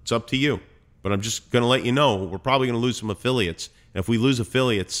not. It's up to you. But I'm just going to let you know we're probably going to lose some affiliates. And if we lose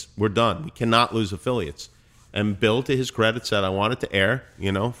affiliates, we're done. We cannot lose affiliates. And Bill, to his credit, said, I want it to air,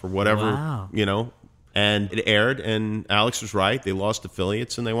 for whatever, and it aired, and Alex was right. They lost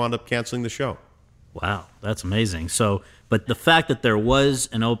affiliates, and they wound up canceling the show. Wow, that's amazing. So, but the fact that there was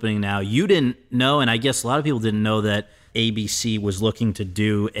an opening now, you didn't know, and I guess a lot of people didn't know that ABC was looking to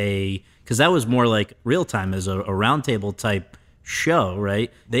do because that was more like Real Time as a roundtable type show,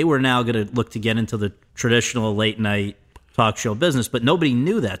 right? They were now going to look to get into the traditional late night talk show business, but nobody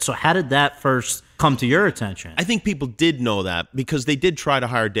knew that. So how did that first come to your attention? I think people did know that because they did try to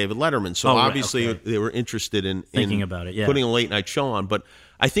hire David Letterman. So obviously they were interested in thinking about it, putting a late night show on. But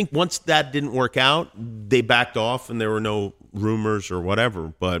I think once that didn't work out, they backed off and there were no rumors or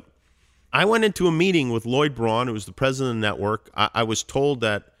whatever. But I went into a meeting with Lloyd Braun, who was the president of the network. I was told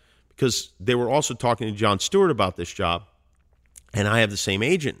that because they were also talking to Jon Stewart about this job, and I have the same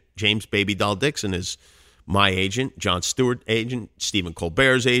agent. James Baby Doll Dixon is my agent, Jon Stewart agent, Stephen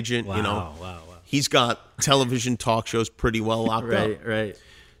Colbert's agent. Wow. He's got television talk shows pretty well locked up. Right.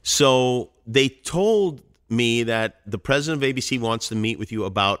 So they told me that the president of ABC wants to meet with you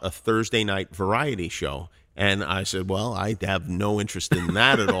about a Thursday night variety show. And I said, well, I have no interest in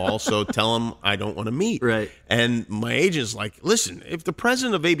that at all, so tell him I don't want to meet. Right. And my agent's like, listen, if the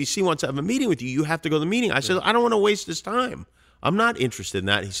president of ABC wants to have a meeting with you, you have to go to the meeting. I said, I don't want to waste his time. I'm not interested in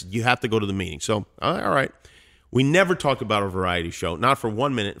that. He said, you have to go to the meeting. So, all right. We never talked about a variety show, not for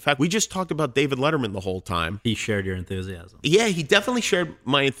 1 minute. In fact, we just talked about David Letterman the whole time. He shared your enthusiasm. Yeah, he definitely shared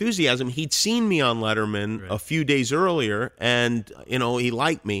my enthusiasm. He'd seen me on Letterman a few days earlier, and, he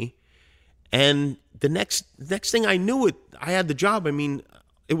liked me. And the next thing I knew, I had the job. I mean,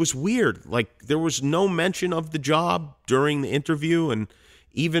 it was weird. Like, there was no mention of the job during the interview, and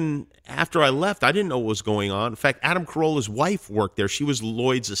even after I left, I didn't know what was going on. In fact, Adam Carolla's wife worked there. She was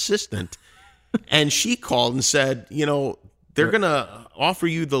Lloyd's assistant. And she called and said, they're going to offer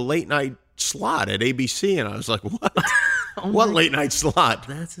you the late night slot at ABC. And I was like, what? What late night slot?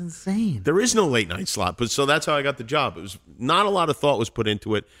 That's insane. There is no late night slot. But so that's how I got the job. It was not a lot of thought was put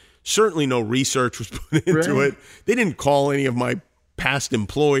into it. Certainly no research was put into it. They didn't call any of my past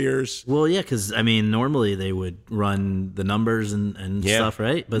employers. Well, yeah, because, normally they would run the numbers and stuff,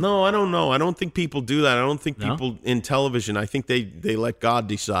 right? But no, I don't know. I don't think people do that. I don't think people in television, I think they let God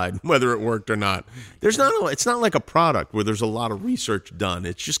decide whether it worked or not. It's not like a product where there's a lot of research done.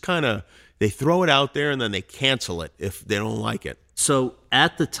 It's just kind of, they throw it out there and then they cancel it if they don't like it. So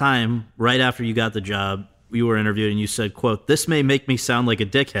at the time, right after you got the job, you were interviewed and you said, quote, "This may make me sound like a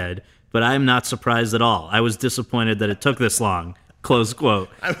dickhead, but I am not surprised at all. I was disappointed that it took this long." Close quote.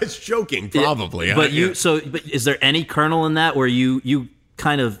 I was joking, probably. But but is there any kernel in that where you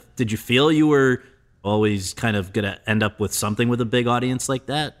kind of, did you feel you were always kind of going to end up with something with a big audience like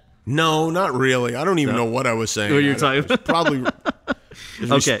that? No, not really. I don't even know what I was saying. What you're talking about? Probably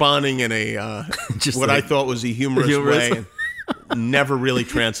responding in a I thought was a humorous way, and never really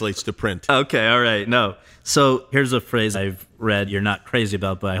translates to print. Okay, all right, no. So here's a phrase I've read you're not crazy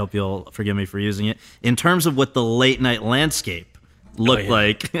about, but I hope you'll forgive me for using it. In terms of what the late night landscape looked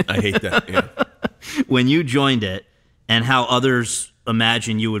like. I hate that, yeah. When you joined it and how others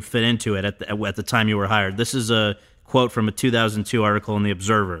imagine you would fit into it at the time you were hired. This is a quote from a 2002 article in The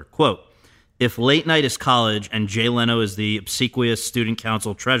Observer. Quote, "If late night is college and Jay Leno is the obsequious student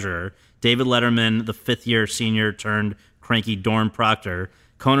council treasurer, David Letterman, the fifth-year senior turned cranky dorm proctor,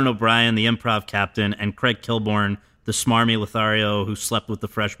 Conan O'Brien, the improv captain, and Craig Kilborn, the smarmy Lothario who slept with the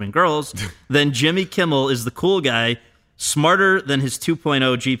freshman girls, then Jimmy Kimmel is the cool guy, smarter than his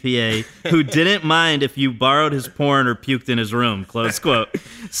 2.0 GPA, who didn't mind if you borrowed his porn or puked in his room," close quote.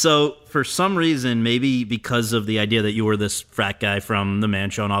 So for some reason, maybe because of the idea that you were this frat guy from The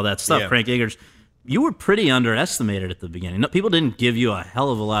Man Show and all that stuff, Crank Eggers, you were pretty underestimated at the beginning. No, people didn't give you a hell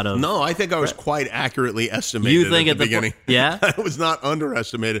of a lot of... No, I think I was quite accurately estimated at the beginning. Yeah? I was not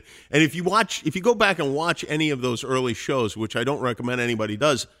underestimated. And if you go back and watch any of those early shows, which I don't recommend anybody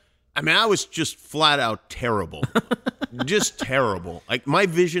does, I mean, I was just flat out terrible. Just terrible. Like, my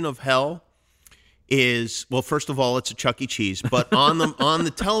vision of hell is, well, first of all, it's a Chuck E. Cheese, but on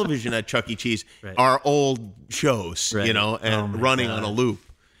the television at Chuck E. Cheese are old shows, and running on a loop.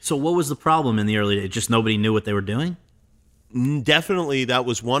 So what was the problem in the early days? Just nobody knew what they were doing? Definitely, that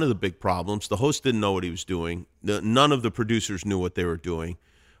was one of the big problems. The host didn't know what he was doing. None of the producers knew what they were doing.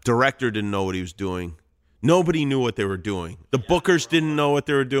 Director didn't know what he was doing. Nobody knew what they were doing. The bookers didn't know what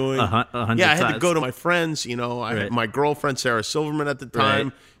they were doing. I had to go to my friends. I had my girlfriend, Sarah Silverman, at the time.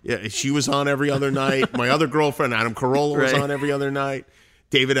 Right. Yeah, she was on every other night. My other girlfriend, Adam Carolla, was on every other night.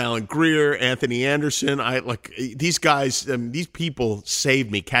 David Allen Greer, Anthony Anderson. These guys, these people saved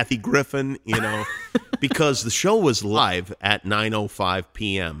me. Kathy Griffin, because the show was live at 9:05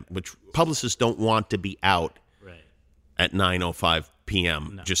 p.m., which publicists don't want to be out at 9:05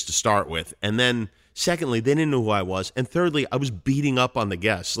 p.m. just to start with. And then... secondly, they didn't know who I was. And thirdly, I was beating up on the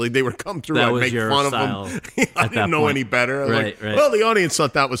guests. Like, they would come through and make fun of them. I didn't know any better. Right. Well, the audience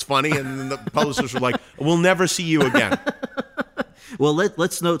thought that was funny. And then the publishers were like, "We'll never see you again." Well,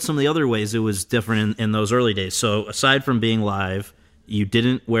 let's note some of the other ways it was different in those early days. So aside from being live, you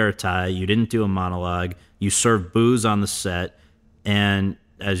didn't wear a tie. You didn't do a monologue. You served booze on the set. And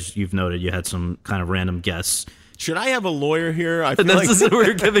as you've noted, you had some kind of random guests. Should I have a lawyer here? I feel like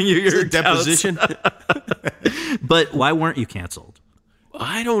we're giving you your deposition. But why weren't you canceled?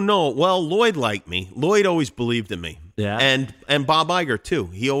 I don't know. Well, Lloyd liked me. Lloyd always believed in me. Yeah. And Bob Iger too.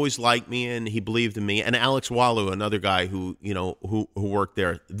 He always liked me and he believed in me. And Alex Walu, another guy who worked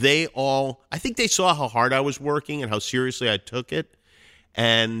there. They all, I think they saw how hard I was working and how seriously I took it.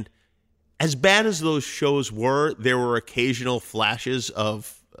 And as bad as those shows were, there were occasional flashes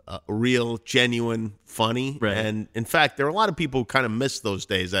of real, genuine, funny. Right. And in fact, there are a lot of people who kind of miss those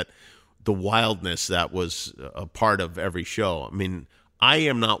days, that the wildness that was a part of every show. I mean, I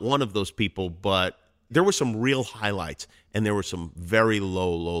am not one of those people, but there were some real highlights and there were some very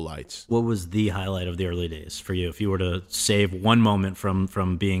low lights. What was the highlight of the early days for you, if you were to save one moment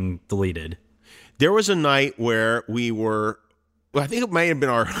from being deleted? There was a night where we were... Well, I think it may have been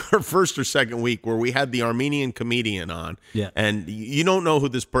our first or second week where we had the Armenian comedian on. Yeah. And you don't know who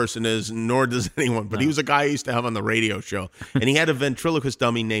this person is, nor does anyone, but he was a guy I used to have on the radio show. And he had a ventriloquist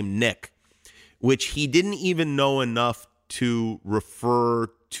dummy named Nick, which he didn't even know enough to refer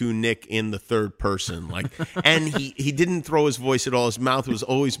to Nick in the third person. And he didn't throw his voice at all. His mouth was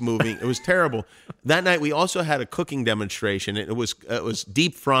always moving. It was terrible. That night we also had a cooking demonstration. It was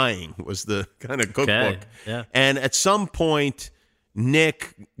deep frying was the kind of cookbook. Okay. Yeah. And at some point...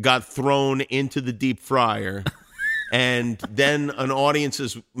 Nick got thrown into the deep fryer, and then an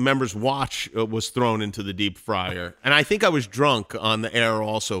audience's member's watch was thrown into the deep fryer. And I think I was drunk on the air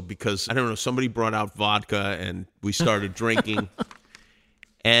also because, I don't know, somebody brought out vodka and we started drinking.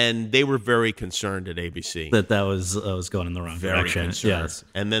 And they were very concerned at ABC. That was going in the wrong direction. Concerned. Yes.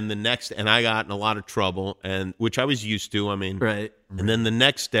 And then and I got in a lot of trouble, and which I was used to, Right. And then the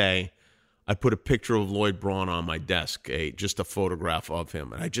next day, I put a picture of Lloyd Braun on my desk, just a photograph of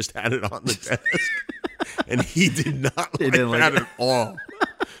him, and I just had it on the desk. And he did not like that at all.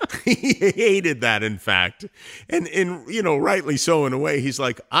 He hated that, in fact. And rightly so in a way. He's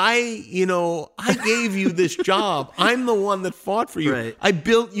like, I gave you this job. I'm the one that fought for you. Right. I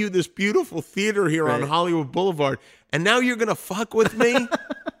built you this beautiful theater here on Hollywood Boulevard, and now you're going to fuck with me?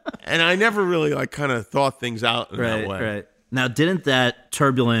 And I never really kind of thought things out in that way. Right. Now, didn't that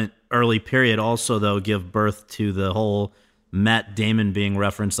turbulent early period also, though, give birth to the whole Matt Damon being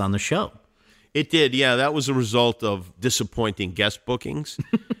referenced on the show? It did, yeah. That was a result of disappointing guest bookings.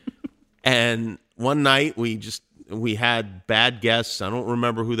 And one night we had bad guests. I don't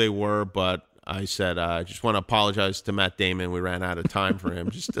remember who they were, but I said, I just want to apologize to Matt Damon. We ran out of time for him,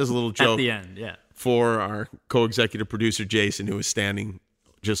 just as a little joke. At the end, yeah. For our co-executive producer, Jason, who was standing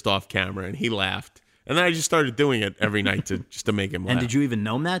just off camera, and he laughed. And then I just started doing it every night just to make him laugh. And did you even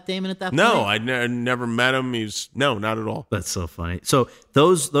know Matt Damon at that point? No, I never met him. No, not at all. That's so funny. So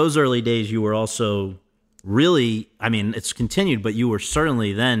those early days, you were also really, I mean, it's continued, but you were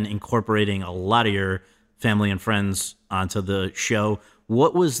certainly then incorporating a lot of your family and friends onto the show.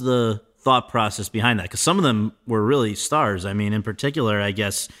 What was the thought process behind that? Because some of them were really stars. I mean, in particular, I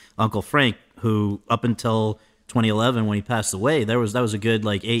guess Uncle Frank, who up until 2011 when he passed away, that was a good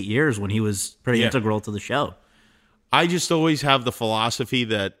 8 years when he was pretty integral to the show. I just always have the philosophy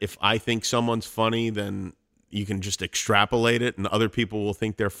that if I think someone's funny, then you can just extrapolate it and other people will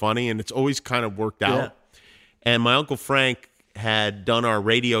think they're funny, and it's always kind of worked out. Yeah. And my Uncle Frank had done our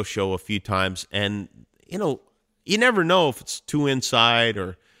radio show a few times, and you never know if it's too inside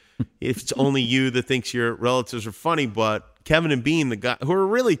or if it's only you that thinks your relatives are funny, but Kevin and Bean, the guy who are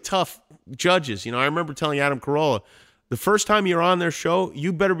really tough judges. I remember telling Adam Carolla, the first time you're on their show,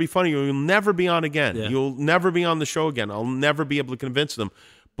 you better be funny. You'll never be on again. Yeah. You'll never be on the show again. I'll never be able to convince them.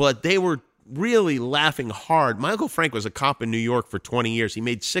 But they were really laughing hard. My Uncle Frank was a cop in New York for 20 years. He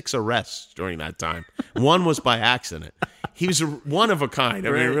made 6 arrests during that time. One was by accident. He was one of a kind.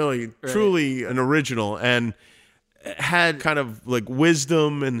 I mean, really, truly an original, and had kind of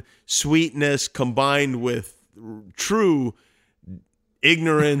wisdom and sweetness combined with true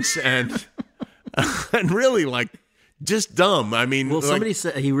ignorance and really just dumb. I mean, well, somebody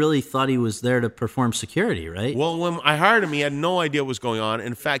said he really thought he was there to perform security, right? Well, when I hired him, he had no idea what was going on.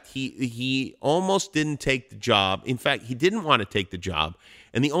 In fact, he almost didn't take the job. In fact, he didn't want to take the job.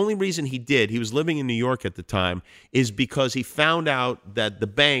 And the only reason he was living in New York at the time, is because he found out that the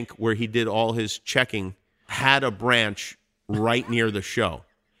bank where he did all his checking had a branch right near the show.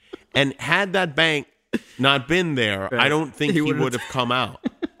 And had that bank not been there, right, I don't think he would have come out.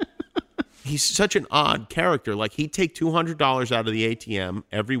 He's such an odd character. He'd take $200 out of the ATM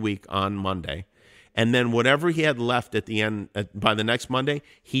every week on Monday, and then whatever he had left at the end, by the next Monday,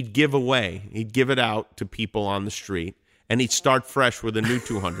 he'd give away. He'd give it out to people on the street, and he'd start fresh with a new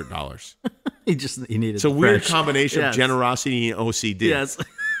 $200. he needed. It's a weird combination of generosity and OCD. Yes.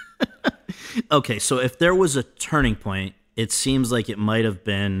 Okay, so if there was a turning point, it seems like it might have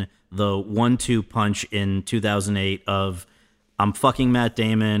been the 1-2 punch in 2008 of I'm fucking Matt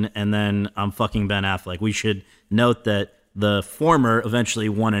Damon and then I'm fucking Ben Affleck. We should note that the former eventually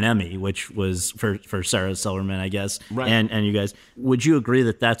won an Emmy, which was for Sarah Silverman, I guess, right. And you guys. Would you agree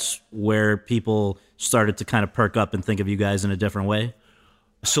that that's where people started to kind of perk up and think of you guys in a different way?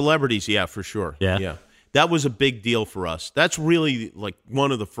 Celebrities, yeah, for sure. Yeah. That was a big deal for us. That's really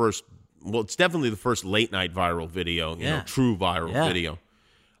one of the first, well, it's definitely the first late night viral video, true viral video.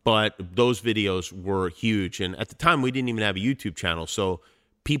 But those videos were huge. And at the time, we didn't even have a YouTube channel, so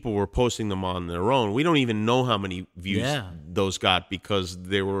people were posting them on their own. We don't even know how many views those got because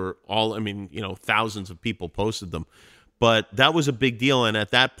they were all, thousands of people posted them. But that was a big deal. And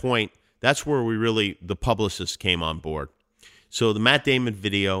at that point, that's where the publicists came on board. So the Matt Damon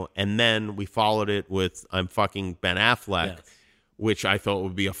video, and then we followed it with I'm fucking Ben Affleck. Yes. Which I thought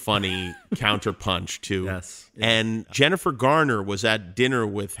would be a funny counterpunch to. Yes. And Jennifer Garner was at dinner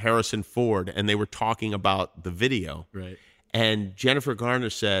with Harrison Ford, and they were talking about the video. Right. And Jennifer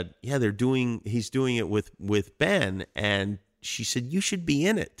Garner said, "Yeah, he's doing it with Ben." And she said, "You should be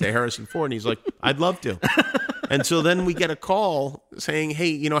in it," to Harrison Ford. And he's like, "I'd love to." And so then we get a call saying,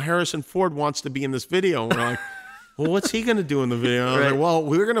 "Hey, Harrison Ford wants to be in this video." And we're like, "Well, what's he going to do in the video?" And I was like, "Well,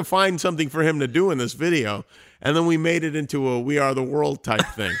 we're going to find something for him to do in this video." And then we made it into a We Are the World type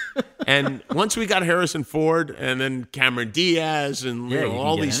thing. And once we got Harrison Ford and then Cameron Diaz and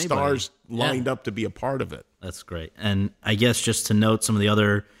all these stars lined up to be a part of it. That's great. And I guess just to note some of the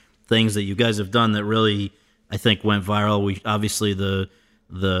other things that you guys have done that really, I think, went viral. We obviously the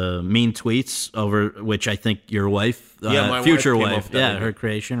mean tweets over which I think your wife, my future wife, her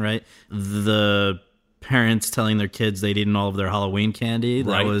creation, right? The parents telling their kids they'd eaten all of their Halloween candy.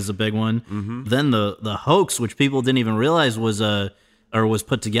 That was a big one. Mm-hmm. Then the hoax, which people didn't even realize was a or was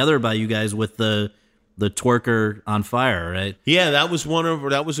put together by you guys with the twerker on fire, right? Yeah, that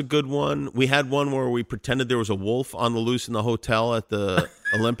was a good one. We had one where we pretended there was a wolf on the loose in the hotel at the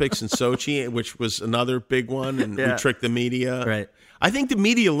Olympics in Sochi, which was another big one, and we tricked the media. Right. I think the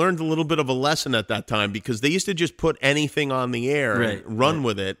media learned a little bit of a lesson at that time because they used to just put anything on the air and run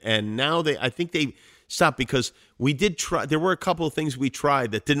with it, and now I think they stopped because we did try. There were a couple of things we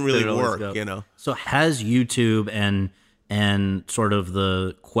tried that didn't really work, you know. So has YouTube and sort of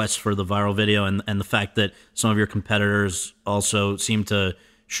the quest for the viral video and the fact that some of your competitors also seem to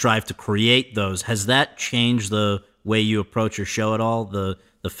strive to create those, has that changed the way you approach your show at all? The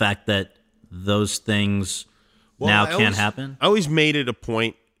fact that those things now can't happen? I always made it a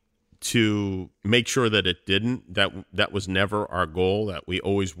point to make sure that it didn't. That was never our goal, that we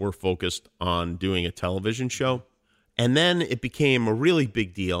always were focused on doing a television show. And then it became a really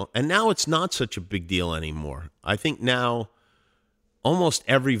big deal. And now it's not such a big deal anymore. I think now almost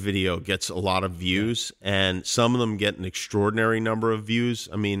every video gets a lot of views, and some of them get an extraordinary number of views.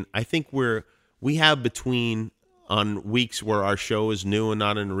 I mean, I think we have between, on weeks where our show is new and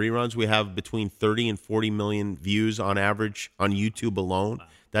not in reruns, we have between 30 and 40 million views on average on YouTube alone. Wow.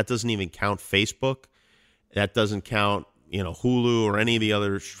 That doesn't even count Facebook. That doesn't count, Hulu or any of the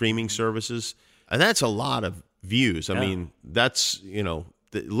other streaming services. And that's a lot of views. I mean, that's, the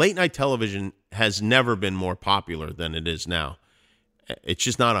late night television has never been more popular than it is now. It's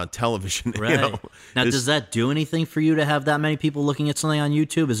just not on television. Right. Now, does that do anything for you to have that many people looking at something on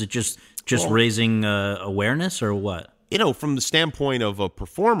YouTube? Is it just raising awareness or what? From the standpoint of a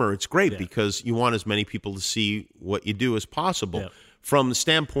performer, it's great because you want as many people to see what you do as possible. Yeah. From the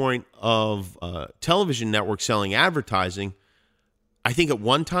standpoint of television network selling advertising, I think at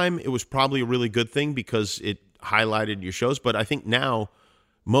one time it was probably a really good thing because it highlighted your shows. But I think now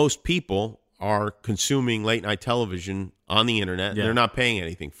most people are consuming late night television on the internet. Yeah. They're not paying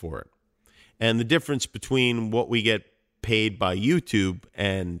anything for it. And the difference between what we get paid by YouTube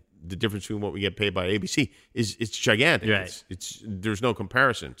and the difference between what we get paid by ABC it's gigantic. Right. It's there's no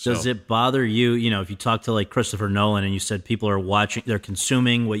comparison. Does it bother you, if you talk to like Christopher Nolan and you said people are watching, they're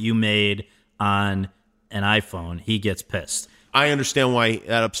consuming what you made on an iPhone, he gets pissed. I understand why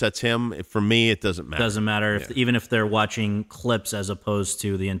that upsets him. For me, it doesn't matter. Doesn't matter even if they're watching clips as opposed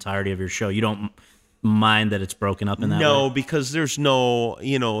to the entirety of your show. You don't mind that it's broken up in that way? No, because there's no,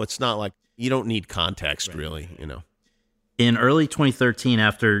 it's not like you don't need context really, In early 2013,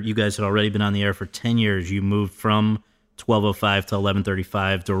 after you guys had already been on the air for 10 years, you moved from 12:05 to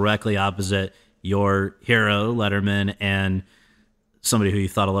 11:35, directly opposite your hero, Letterman, and somebody who you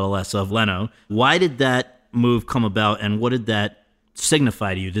thought a little less of, Leno. Why did that move come about, and what did that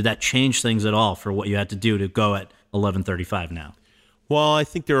signify to you? Did that change things at all for what you had to do to go at 11:35 now? Well, I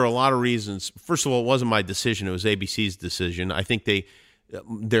think there are a lot of reasons. First of all, it wasn't my decision. It was ABC's decision. I think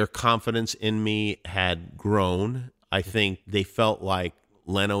their confidence in me had grown. I think they felt like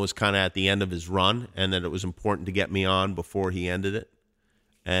Leno was kind of at the end of his run and that it was important to get me on before he ended it.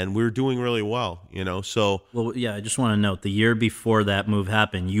 And we were doing really well, so. Well, yeah, I just want to note, the year before that move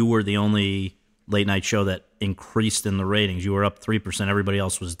happened, you were the only late night show that increased in the ratings. You were up 3%. Everybody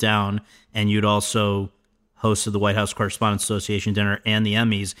else was down. And you'd also hosted the White House Correspondents Association dinner and the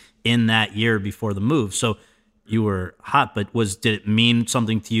Emmys in that year before the move. So you were hot, but did it mean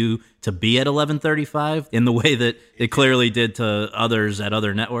something to you to be at 11:35 in the way that it clearly did to others at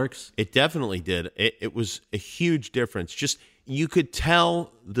other networks? It definitely did. It was a huge difference. Just you could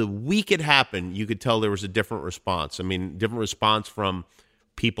tell the week it happened, you could tell there was a different response. I mean, different response from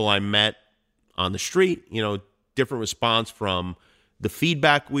people I met on the street, different response from the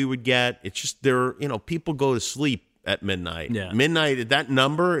feedback we would get. It's just people go to sleep at midnight. Yeah. Midnight, that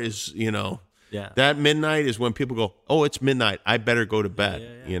number is, that midnight is when people go, oh, it's midnight, I better go to bed,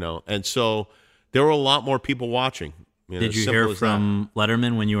 And so there were a lot more people watching. Did you hear from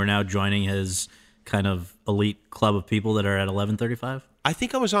Letterman when you were now joining his kind of elite club of people that are at 11:35? I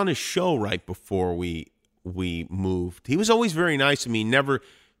think I was on his show right before we moved. He was always very nice to me, never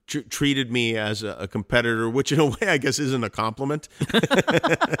treated me as a competitor, which in a way I guess isn't a compliment.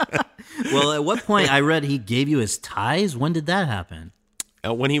 Well, at what point I read he gave you his ties? When did that happen?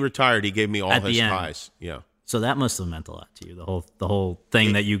 When he retired, he gave me all his ties. Yeah. So that must have meant a lot to you. The whole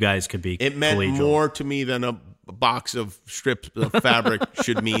thing that you guys could be. It meant collegial. More to me than a box of strips of fabric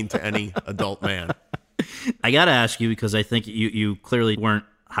should mean to any adult man. I got to ask you, because I think you clearly weren't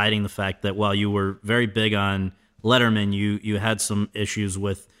hiding the fact that while you were very big on Letterman, you had some issues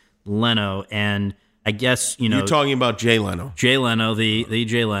with Leno, and I guess, You're talking about Jay Leno. Jay Leno, the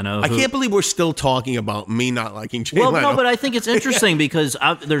Jay Leno. I can't believe we're still talking about me not liking Jay Leno. Well, no, but I think it's interesting because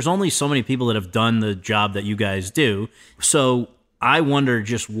there's only so many people that have done the job that you guys do. So I wonder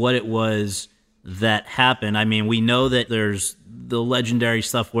just what it was that happened. I mean, we know that there's the legendary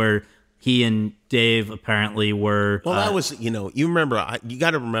stuff where he and Dave apparently were... Well, that was, you remember, you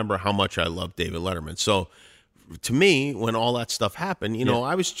got to remember how much I love David Letterman. So to me, when all that stuff happened,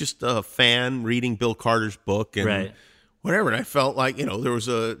 I was just a fan reading Bill Carter's book and whatever. And I felt like, there was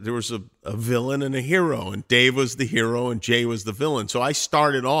a villain and a hero, and Dave was the hero and Jay was the villain. So I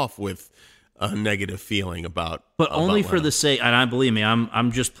started off with a negative feeling about... But only for the sake, and I believe me,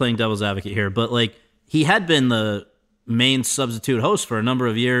 I'm just playing devil's advocate here, but like he had been the main substitute host for a number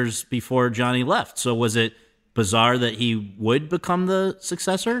of years before Johnny left. So was it bizarre that he would become the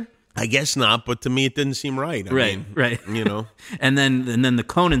successor? I guess not, but to me it didn't seem right. I mean, and then the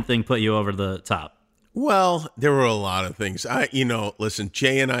Conan thing put you over the top. Well, there were a lot of things. Listen,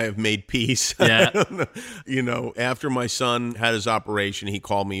 Jay and I have made peace. Yeah. After my son had his operation, he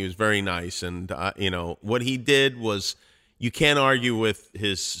called me. He was very nice. And, what he did was, you can't argue with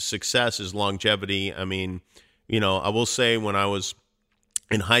his success, his longevity. I mean, I will say when I was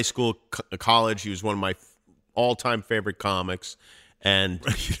in high school, college, he was one of my all-time favorite comics. And,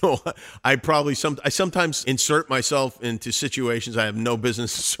 I sometimes insert myself into situations I have no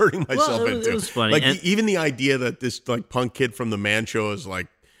business inserting myself into. It was funny. Like, even the idea that this, like, punk kid from The Man Show is, like,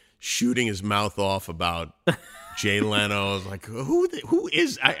 shooting his mouth off about Jay Leno. Is like, who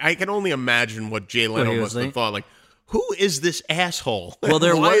is... I can only imagine what Jay Leno must have thought. Like, who is this asshole? Well,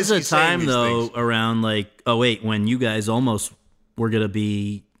 there was a time, though, around, like, when you guys almost were going to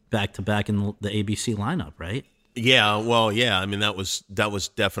be back-to-back in the ABC lineup, right? Yeah, well, yeah. I mean, that was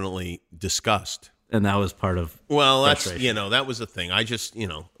definitely discussed, and that was part of. Well, that's that was the thing. I just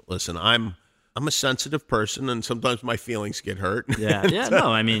listen. I'm a sensitive person, and sometimes my feelings get hurt. Yeah, no.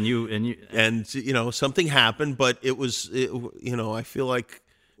 I mean, you something happened, but it was I feel like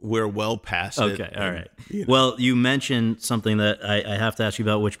we're well past it. Okay, all right. Well, you mentioned something that I have to ask you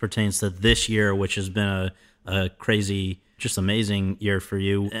about, which pertains to this year, which has been a crazy, just amazing year for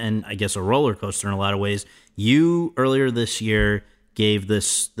you, and I guess a roller coaster in a lot of ways. You, earlier this year, gave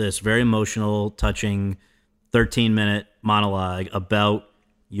this very emotional, touching 13-minute monologue about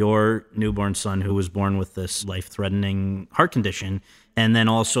your newborn son who was born with this life-threatening heart condition, and then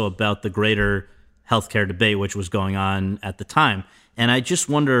also about the greater healthcare debate which was going on at the time. And I just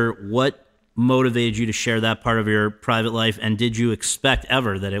wonder what motivated you to share that part of your private life, and did you expect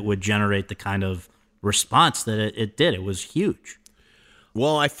ever that it would generate the kind of response that it did? It was huge.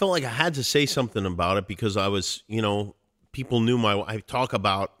 Well, I felt like I had to say something about it because I was, people knew I talk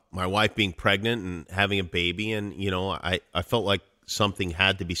about my wife being pregnant and having a baby, and, I felt like something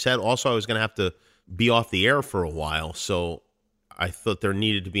had to be said. Also, I was going to have to be off the air for a while, so I thought there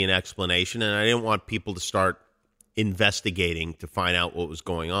needed to be an explanation, and I didn't want people to start investigating to find out what was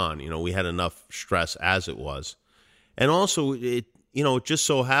going on. We had enough stress as it was. And also, it just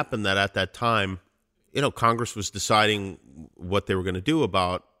so happened that at that time, Congress was deciding what they were going to do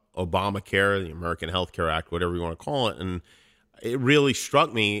about Obamacare, the American Health Care Act, whatever you want to call it. And it really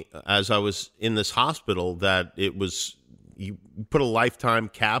struck me as I was in this hospital that it was, you put a lifetime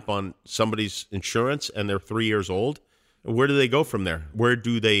cap on somebody's insurance and they're 3 years old. Where do they go from there?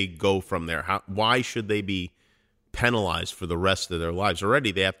 Why should they be penalized for the rest of their lives?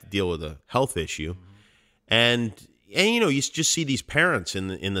 Already they have to deal with a health issue. And you just see these parents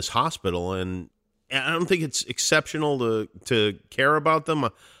in this hospital, and I don't think it's exceptional to care about them.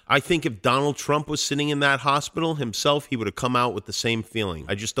 I think if Donald Trump was sitting in that hospital himself, he would have come out with the same feeling.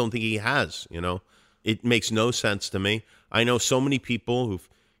 I just don't think he has, It makes no sense to me. I know so many people who've,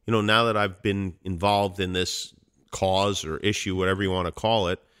 now that I've been involved in this cause or issue, whatever you want to call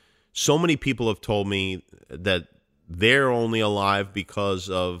it, so many people have told me that they're only alive because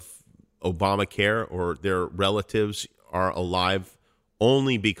of Obamacare, or their relatives are alive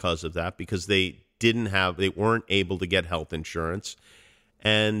only because of that, because they weren't able to get health insurance.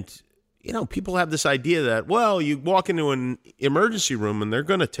 And, people have this idea that, well, you walk into an emergency room and they're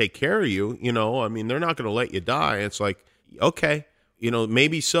going to take care of you, they're not going to let you die. It's like, okay,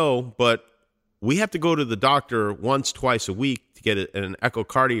 maybe so, but we have to go to the doctor once, twice a week to get an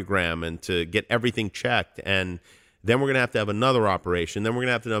echocardiogram and to get everything checked. And then we're going to have another operation. Then we're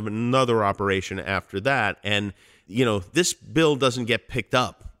going to have another operation after that. And, this bill doesn't get picked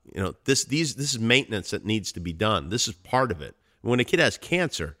up. This is maintenance that needs to be done. This is part of it. When a kid has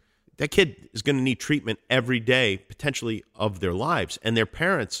cancer, that kid is going to need treatment every day, potentially of their lives. And their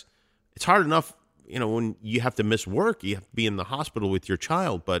parents, it's hard enough, when you have to miss work, you have to be in the hospital with your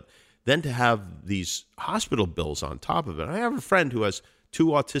child, but then to have these hospital bills on top of it. I have a friend who has 2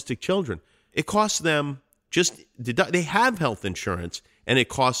 autistic children. It costs them they have health insurance, and it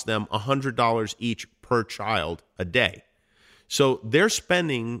costs them $100 each per child a day. So they're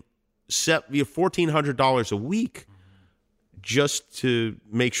spending $1,400 a week just to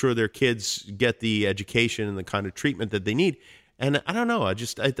make sure their kids get the education and the kind of treatment that they need. And I don't know.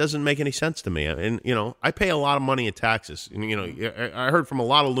 It doesn't make any sense to me. And, I pay a lot of money in taxes. And, I heard from a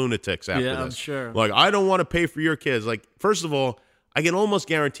lot of lunatics after this. I'm sure. Like, I don't want to pay for your kids. Like, first of all, I can almost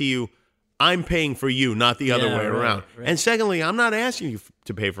guarantee you I'm paying for you, not the other way around. Right. And secondly, I'm not asking you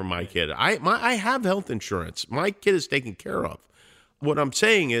to pay for my kid. I have health insurance. My kid is taken care of. What I'm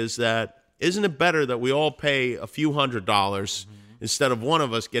saying is that isn't it better that we all pay a few $100s instead of one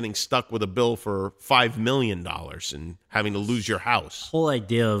of us getting stuck with a bill for $5 million and having to lose your house? The whole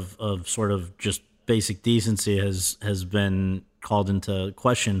idea of sort of just basic decency has been called into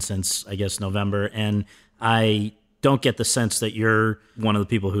question since, I guess, November. And I don't get the sense that you're one of the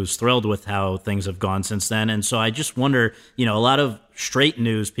people who's thrilled with how things have gone since then. And so I just wonder, a lot of straight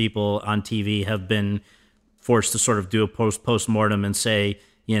news people on TV have been forced to sort of do a post-mortem and say,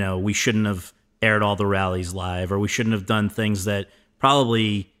 we shouldn't have aired all the rallies live, or we shouldn't have done things that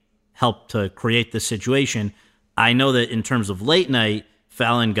probably helped to create this situation. I know that in terms of late night,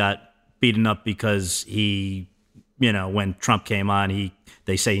 Fallon got beaten up because he, when Trump came on,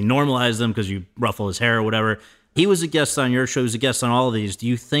 they say he normalized them because you ruffle his hair or whatever. He was a guest on your show. He was a guest on all of these. Do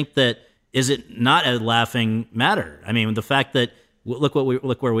you think that, is it not a laughing matter? I mean, the fact that, look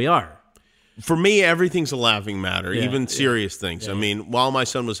where we are. For me, everything's a laughing matter, even serious things. I mean, while my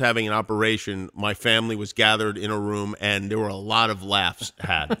son was having an operation, my family was gathered in a room, and there were a lot of laughs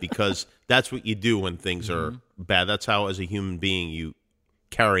had because that's what you do when things are bad. That's how, as a human being, you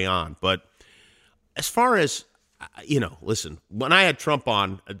carry on. But as far as, listen, when I had Trump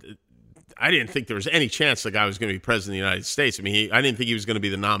on, I didn't think there was any chance the guy was going to be president of the United States. I mean, I didn't think he was going to be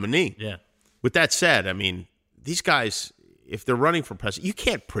the nominee. Yeah. With that said, I mean, these guys, if they're running for president, you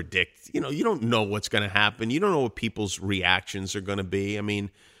can't predict. You don't know what's going to happen. You don't know what people's reactions are going to be. I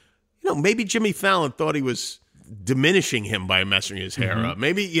mean, maybe Jimmy Fallon thought he was diminishing him by messing his hair up.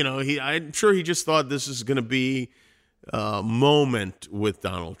 Maybe, I'm sure he just thought this is going to be a moment with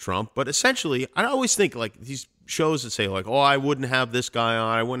Donald Trump. But essentially, I always think like these shows that say like, oh, I wouldn't have this guy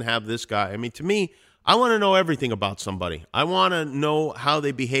on, I wouldn't have this guy. I mean, to me, I want to know everything about somebody. I want to know how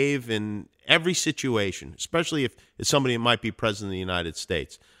they behave in every situation, especially if it's somebody that might be president of the United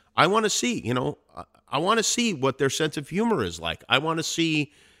States. I want to see, I want to see what their sense of humor is like. I want to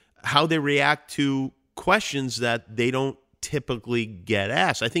see how they react to questions that they don't typically get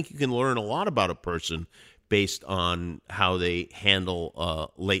asked. I think you can learn a lot about a person based on how they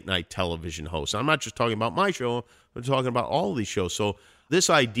handle late night television hosts. I'm not just talking about my show. I'm talking about all of these shows. So this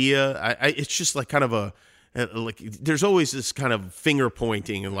idea, it's just like kind of a, like there's always this kind of finger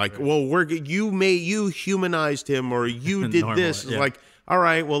pointing and like, well, you humanized him or you did this. It's like, all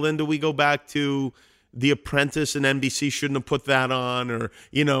right, well then do we go back to The Apprentice and NBC shouldn't have put that on, or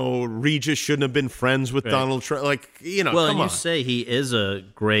Regis shouldn't have been friends with Donald Trump? Like, well, come you on. say he is a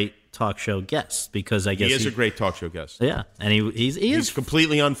great talk show guest because I guess he is a great talk show guest. Yeah, and he's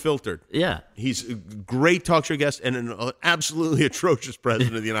completely unfiltered. Yeah, he's a great talk show guest and an absolutely atrocious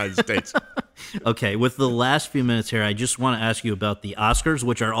president of the United States. Okay, with the last few minutes here, I just want to ask you about the Oscars,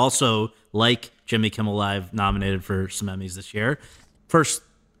 which are also, like Jimmy Kimmel Live, nominated for some Emmys this year. First,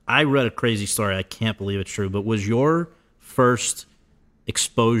 I read a crazy story. I can't believe it's true, but was your first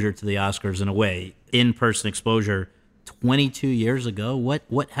exposure to the Oscars, in a way, in-person exposure, 22 years ago?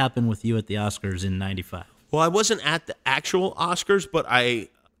 What happened with you at the Oscars in 95? Well, I wasn't at the actual Oscars, but I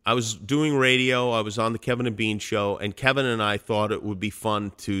was doing radio. I was on the Kevin and Bean show, and Kevin and I thought it would be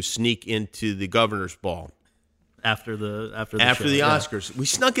fun to sneak into the Governor's Ball. After the Oscars. We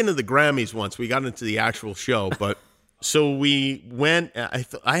snuck into the Grammys once. We got into the actual show, but so we went.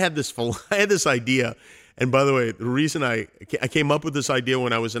 I had this idea. And by the way, the reason I came up with this idea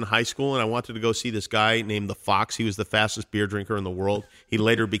when I was in high school, and I wanted to go see this guy named the Fox. He was the fastest beer drinker in the world. He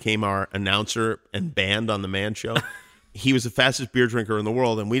later became our announcer and band on the Man Show. He was the fastest beer drinker in the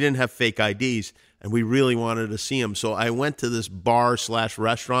world, and we didn't have fake IDs, and we really wanted to see him. So I went to this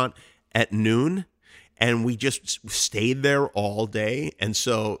bar/restaurant at noon, and we just stayed there all day. And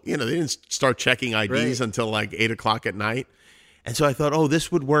so, they didn't start checking IDs until like 8 o'clock at night. And so I thought,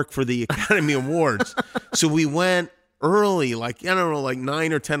 this would work for the Academy Awards. So we went early, like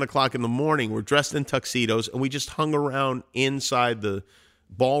 9 or 10 o'clock in the morning. We're dressed in tuxedos, and we just hung around inside the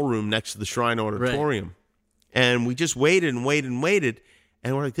ballroom next to the Shrine Auditorium. Right. And we just waited and waited and waited.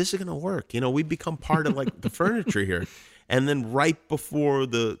 And we're like, this is going to work. We've become part of like the furniture here. And then right before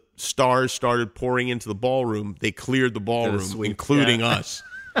the stars started pouring into the ballroom, they cleared the ballroom, including us.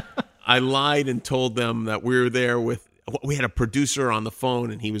 I lied and told them that we were there we had a producer on the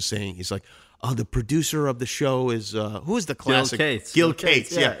phone, and he was saying, he's like, the producer of the show is who is the classic? Gil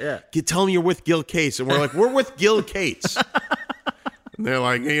Cates. Yeah. Tell them you're with Gil Cates, and we're like, we're with Gil Cates. And they're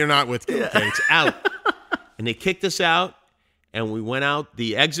like, you're not with Gil Cates. Out. And they kicked us out, and we went out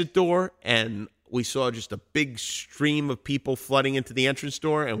the exit door, and we saw just a big stream of people flooding into the entrance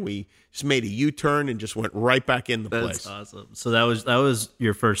door, and we just made a U-turn and just went right back in the place. That's awesome. So that was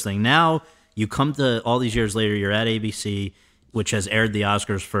your first thing. Now you come to all these years later, you're at ABC, which has aired the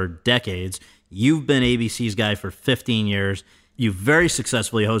Oscars for decades. You've been ABC's guy for 15 years. You've very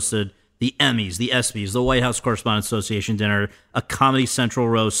successfully hosted the Emmys, the ESPYs, the White House Correspondents Association dinner, a Comedy Central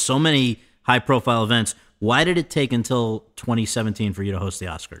roast, so many high-profile events. Why did it take until 2017 for you to host the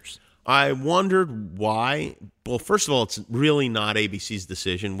Oscars? I wondered why. Well, first of all, it's really not ABC's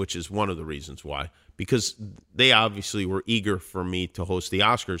decision, which is one of the reasons why, because they obviously were eager for me to host the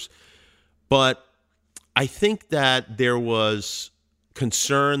Oscars. But I think that there was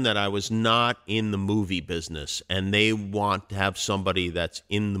concern that I was not in the movie business, and they want to have somebody that's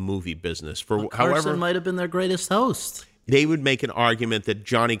in the movie business. Carson might have been their greatest host. They would make an argument that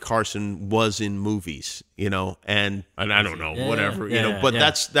Johnny Carson was in movies, and I don't know, whatever, But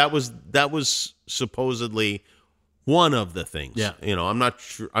that was supposedly one of the things. Yeah. I'm not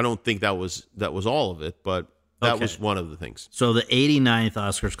sure. I don't think that was all of it, but that was one of the things. So the 89th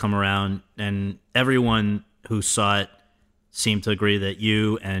Oscars come around, and everyone who saw it seemed to agree that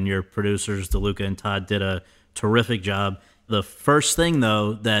you and your producers, DeLuca and Todd, did a terrific job. The first thing,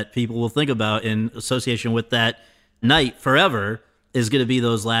 though, that people will think about in association with that night forever is going to be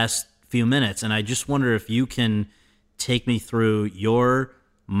those last few minutes. And I just wonder if you can take me through your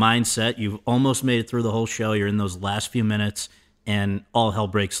mindset. You've almost made it through the whole show. You're in those last few minutes, and all hell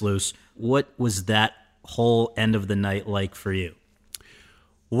breaks loose. What was that whole end of the night like for you?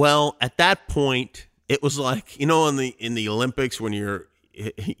 Well, at that point, it was like, in the Olympics when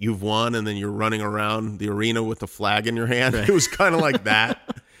you've won and then you're running around the arena with the flag in your hand. Right. It was kind of like that.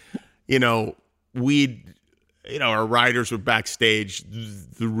 Our writers were backstage.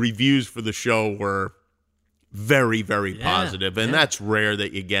 The reviews for the show were very, very positive, and that's rare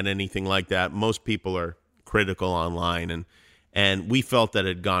that you get anything like that. Most people are critical online, and we felt that it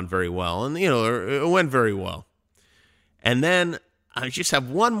had gone very well, and it went very well. And then I just have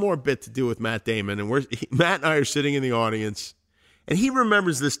one more bit to do with Matt Damon, and Matt and I are sitting in the audience, and he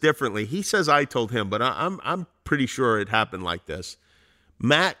remembers this differently. He says I told him, but I'm pretty sure it happened like this.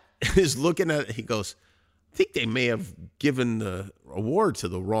 Matt is looking at it, he goes, I think they may have given the award to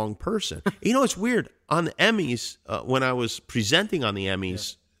the wrong person. It's weird. On the Emmys, when I was presenting on the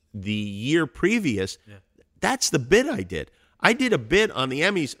Emmys the year previous, that's the bit I did. I did a bit on the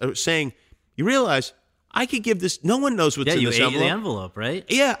Emmys saying, you realize I could give this, no one knows what's in this envelope. Yeah, you ate the envelope, right?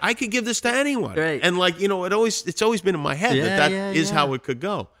 Yeah, I could give this to anyone. Right. And it's always been in my head that is how it could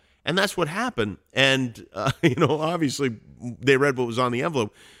go. And that's what happened. And, obviously they read what was on the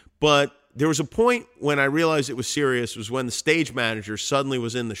envelope. But there was a point when I realized it was serious, was when the stage manager suddenly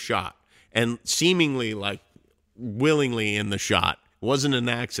was in the shot and seemingly willingly in the shot. It wasn't an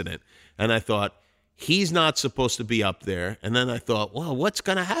accident. And I thought, he's not supposed to be up there. And then I thought, well, what's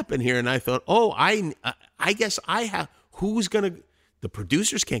going to happen here? And I thought, I guess I have, who's going to, the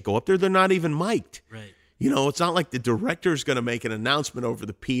producers can't go up there. They're not even mic'd. Right. It's not like the director's going to make an announcement over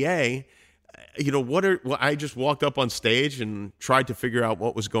the PA. I just walked up on stage and tried to figure out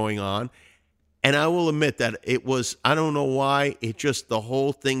what was going on. And I will admit that it was, I don't know why, the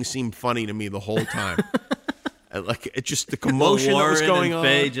whole thing seemed funny to me the whole time. The commotion that was going on.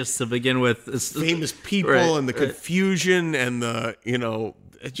 Faye, just to begin with. Famous people and the confusion and the,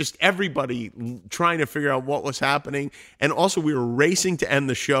 just everybody trying to figure out what was happening. And also we were racing to end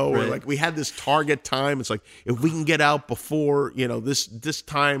the show. Right. We had this target time. It's like, if we can get out before, this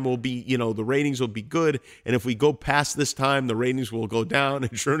time will be, the ratings will be good. And if we go past this time, the ratings will go down.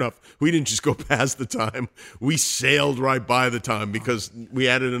 And sure enough, we didn't just go past the time. We sailed right by the time because we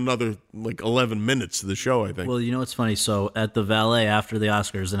added another 11 minutes to the show, I think. Well, it's funny. So at the Valet after the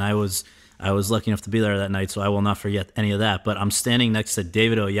Oscars, and I was lucky enough to be there that night, so I will not forget any of that. But I'm standing next to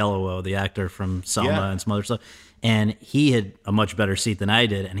David Oyelowo, the actor from Selma and some other stuff, and he had a much better seat than I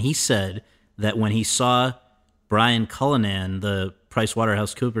did. And he said that when he saw Brian Cullinan, the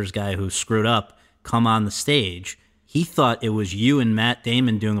PricewaterhouseCoopers guy who screwed up, come on the stage, he thought it was you and Matt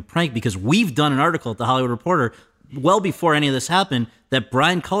Damon doing a prank, because we've done an article at The Hollywood Reporter well before any of this happened that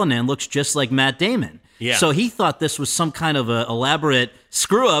Brian Cullinan looks just like Matt Damon. Yeah. So he thought this was some kind of a elaborate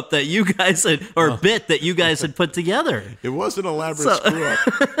screw up that you guys had, or bit that you guys had put together. It was an elaborate screw up.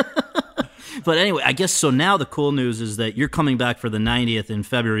 But anyway, I guess so now the cool news is that you're coming back for the 90th in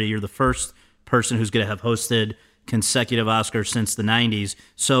February. You're the first person who's going to have hosted consecutive Oscars since the 90s.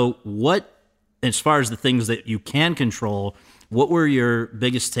 So what as far as the things that you can control, what were your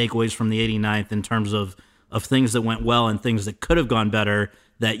biggest takeaways from the 89th in terms of things that went well and things that could have gone better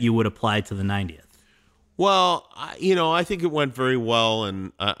that you would apply to the 90th? Well, I think it went very well,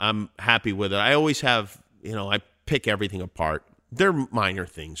 and I'm happy with it. I always have, I pick everything apart. They're minor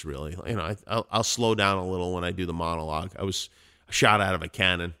things, really. I'll slow down a little when I do the monologue. I was shot out of a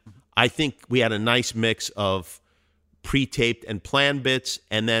cannon. I think we had a nice mix of pre-taped and planned bits,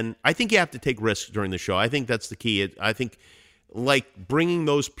 and then I think you have to take risks during the show. I think that's the key. I think like bringing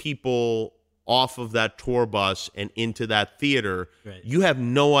those people off of that tour bus and into that theater, right. You have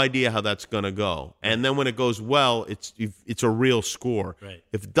no idea how that's going to go. And then when it goes well, it's a real score. Right.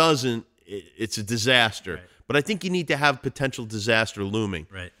 If it doesn't, it's a disaster. Right. But I think you need to have potential disaster looming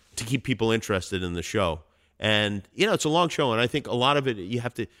to keep people interested in the show. And it's a long show, and I think a lot of it you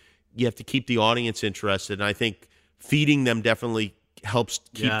have to keep the audience interested. And I think feeding them definitely helps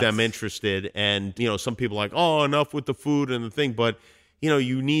keep them interested. And some people are like, oh, enough with the food and the thing, but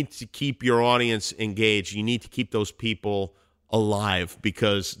you need to keep your audience engaged. You need to keep those people alive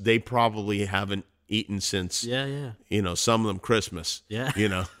because they probably haven't eaten since some of them Christmas.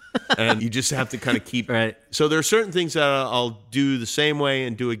 And you just have to kind of keep right. So there are certain things that I'll do the same way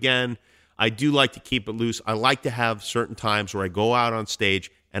and do again. I do like to keep it loose. I like to have certain times where I go out on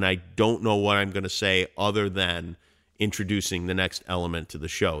stage and I don't know what I'm going to say other than introducing the next element to the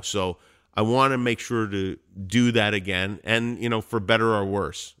show. So I want to make sure to do that again, and for better or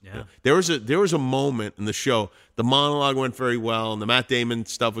worse. Yeah. There was a moment in the show. The monologue went very well, and the Matt Damon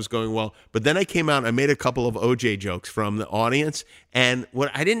stuff was going well. But then I came out and I made a couple of OJ jokes from the audience, and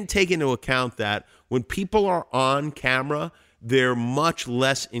what I didn't take into account that when people are on camera, they're much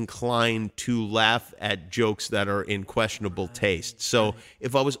less inclined to laugh at jokes that are in questionable taste. So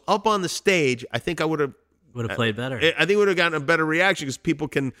if I was up on the stage, I think I would have played better. I think would have gotten a better reaction because people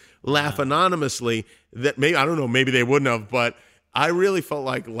can laugh anonymously. That maybe they wouldn't have, but I really felt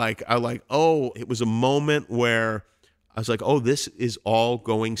like it was a moment where I was like, oh, this is all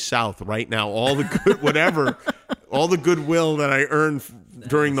going south right now. All the good all the goodwill that I earned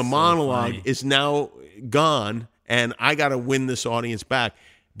during the monologue is now gone, and I got to win this audience back.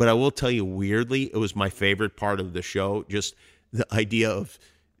 But I will tell you, weirdly, it was my favorite part of the show. Just the idea of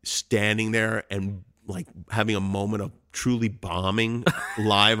standing there and like having a moment of truly bombing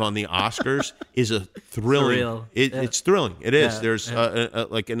live on the Oscars is a thrilling. It's thrilling. It is. There's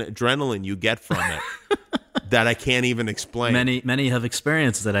like an adrenaline you get from it that I can't even explain. Many have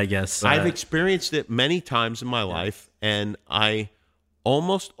experienced it, I guess. I've experienced it many times in my life, and I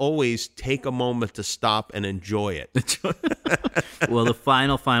almost always take a moment to stop and enjoy it. Well, the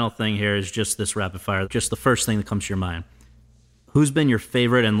final thing here is just this rapid fire. Just the first thing that comes to your mind. Who's been your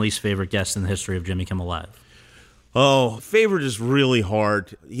favorite and least favorite guest in the history of Jimmy Kimmel Live? Oh, favorite is really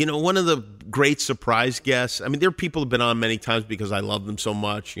hard. One of the great surprise guests, there are people who have been on many times because I love them so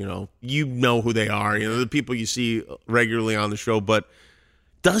much. You know who they are. The people you see regularly on the show. But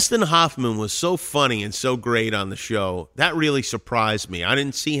Dustin Hoffman was so funny and so great on the show. That really surprised me. I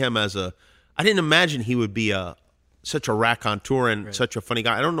didn't see him I didn't imagine he would be such a raconteur and such a funny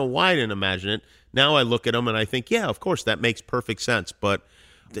guy. I don't know why I didn't imagine it. Now I look at him and I think, yeah, of course, that makes perfect sense. But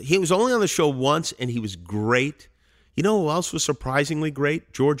he was only on the show once, and he was great. You know who else was surprisingly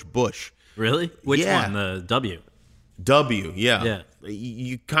great? George Bush. Really? Which one? The W? W, yeah.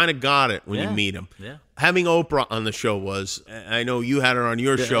 You kind of got it when you meet him. Yeah. Having Oprah on the show was, I know you had her on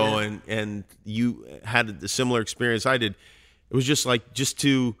your show, and you had a similar experience I did. It was just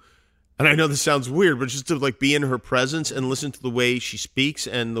to... And I know this sounds weird, but just to be in her presence and listen to the way she speaks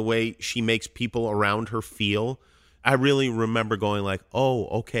and the way she makes people around her feel, I really remember going like, oh,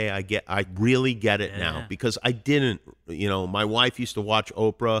 okay, I really get it now, because I didn't, my wife used to watch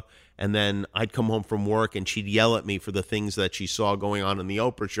Oprah, and then I'd come home from work and she'd yell at me for the things that she saw going on in the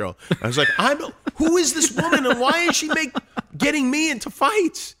Oprah show. I was like, who is this woman and why is she getting me into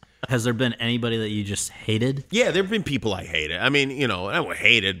fights? Has there been anybody that you just hated? Yeah, there have been people I hated. I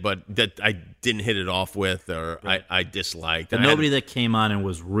hated, but that I didn't hit it off with or I disliked. But nobody that came on and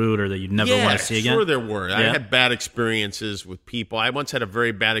was rude or that you'd never want to see again? Yeah, sure there were. Yeah. I had bad experiences with people. I once had a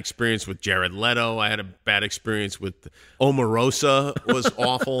very bad experience with Jared Leto. I had a bad experience with Omarosa. Was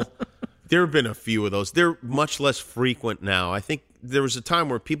awful. There have been a few of those. They're much less frequent now. I think there was a time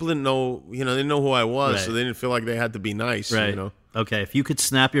where people didn't know, they didn't know who I was, so they didn't feel like they had to be nice, Okay, if you could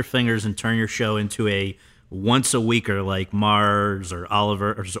snap your fingers and turn your show into a once-a-weeker like Mars or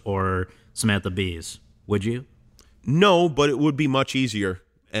Oliver's or Samantha Bee's, would you? No, but it would be much easier.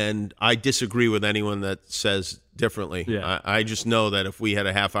 And I disagree with anyone that says differently. Yeah. I just know that if we had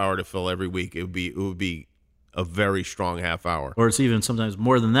a half hour to fill every week, it would be a very strong half hour. Or it's even sometimes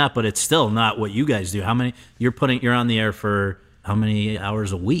more than that, but it's still not what you guys do. How many you're on the air for how many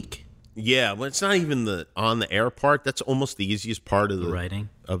hours a week? Yeah, well, it's not even the on the air part. That's almost the easiest part of the writing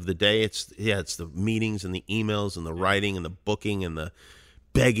of the day. It's the meetings and the emails and the writing and the booking and the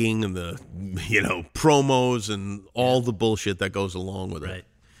begging and the promos and all the bullshit that goes along with it.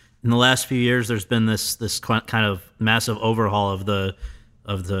 In the last few years, there's been this kind of massive overhaul of the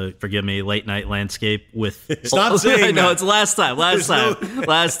forgive me, late night landscape with. Stop saying no, that. It's last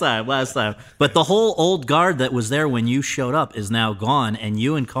time. But the whole old guard that was there when you showed up is now gone, and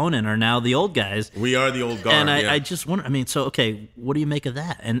you and Conan are now the old guys. We are the old guard. And I just wonder. I mean, so okay, what do you make of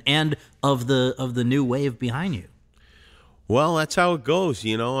that? And of the new wave behind you? Well, that's how it goes.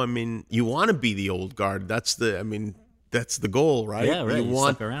 I mean, you want to be the old guard. That's the goal, right? Yeah, right. You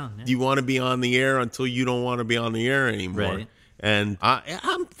want stuck around. Yeah. You want to be on the air until you don't want to be on the air anymore. Right. And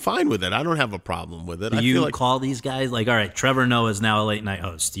I'm fine with it. I don't have a problem with it. Do you call these guys like, all right, Trevor Noah is now a late night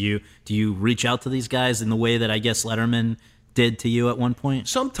host? Do you reach out to these guys in the way that I guess Letterman did to you at one point?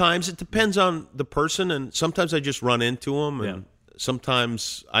 Sometimes it depends on the person, and sometimes I just run into them, and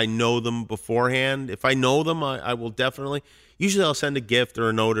sometimes I know them beforehand. If I know them, I will definitely. Usually, I'll send a gift or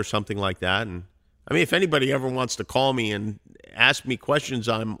a note or something like that. And I mean, if anybody ever wants to call me and ask me questions,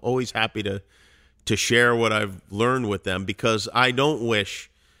 I'm always happy to share what I've learned with them, because I don't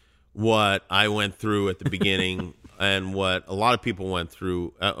wish what I went through at the beginning and what a lot of people went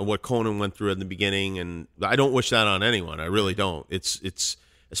through, what Conan went through at the beginning, and I don't wish that on anyone. I really don't. It's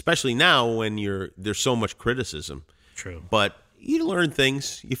especially now when there's so much criticism. True. But you learn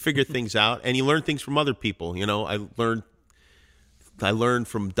things, you figure things out, and you learn things from other people. I learned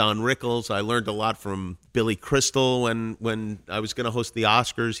from Don Rickles. I learned a lot from Billy Crystal when I was going to host the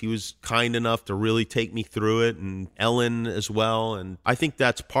Oscars. He was kind enough to really take me through it, and Ellen as well. And I think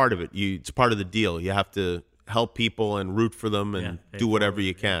that's part of it. It's part of the deal. You have to help people and root for them and do whatever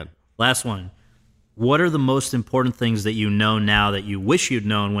you can. Last one. What are the most important things that you know now that you wish you'd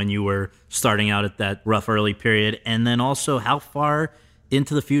known when you were starting out at that rough early period? And then also, how far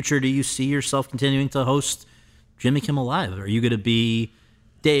into the future do you see yourself continuing to host Jimmy Kimmel Live? Are you going to be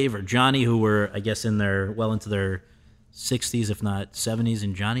Dave or Johnny, who were, I guess, into their 60s, if not 70s,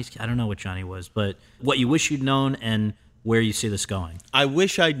 and Johnny's, I don't know what Johnny was, but what you wish you'd known and where you see this going? I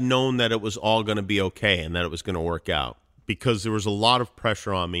wish I'd known that it was all going to be okay and that it was going to work out, because there was a lot of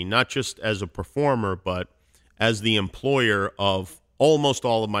pressure on me, not just as a performer, but as the employer of almost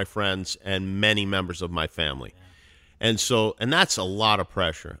all of my friends and many members of my family. And that's a lot of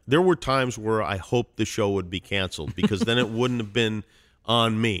pressure. There were times where I hoped the show would be canceled, because then it wouldn't have been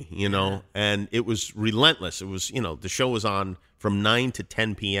on me, and it was relentless. It was, the show was on from 9 to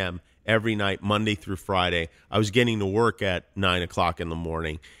 10 p.m. every night, Monday through Friday. I was getting to work at 9 o'clock in the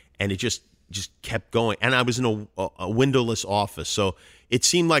morning, and it just kept going. And I was in a windowless office, so it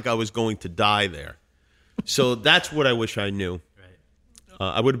seemed like I was going to die there. So that's what I wish I knew.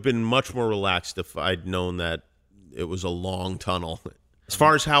 Right. I would have been much more relaxed if I'd known that it was a long tunnel. As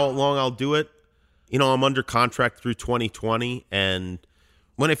far as how long I'll do it, I'm under contract through 2020, and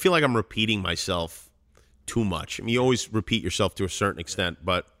when I feel like I'm repeating myself too much, I mean, you always repeat yourself to a certain extent,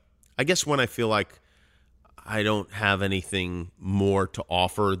 but I guess when I feel like I don't have anything more to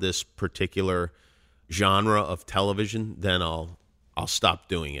offer this particular genre of television, then I'll stop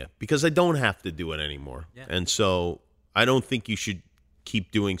doing it, because I don't have to do it anymore. Yeah. And so I don't think you should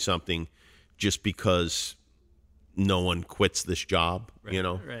keep doing something just because no one quits this job,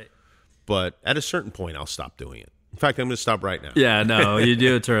 Right. But at a certain point, I'll stop doing it. In fact, I'm going to stop right now. Yeah, no, you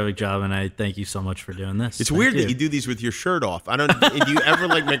do a terrific job, and I thank you so much for doing this. It's weird that you do these with your shirt off. Do you ever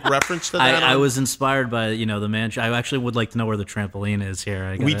make reference to that? I was inspired by the man. I actually would like to know where the trampoline is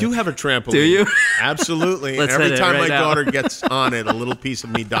here. We do have a trampoline. Do you? Absolutely. Let's every time my now. daughter gets on it, a little piece of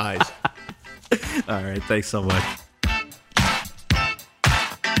me dies. All right, thanks so much.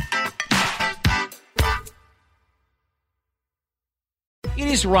 It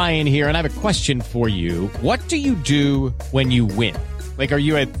is Ryan here, and I have a question for you. What do you do when you win? Like, are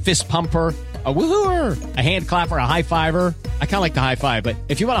you a fist pumper, a woohooer, a hand clapper, a high fiver? I kind of like the high five, but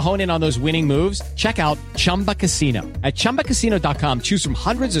if you want to hone in on those winning moves, check out Chumba Casino. At ChumbaCasino.com, choose from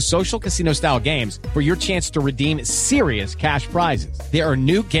hundreds of social casino-style games for your chance to redeem serious cash prizes. There are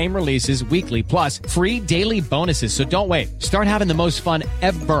new game releases weekly, plus free daily bonuses. So don't wait. Start having the most fun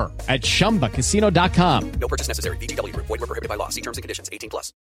ever at ChumbaCasino.com. No purchase necessary. VGW Group. Void where prohibited by law. See terms and conditions. 18+.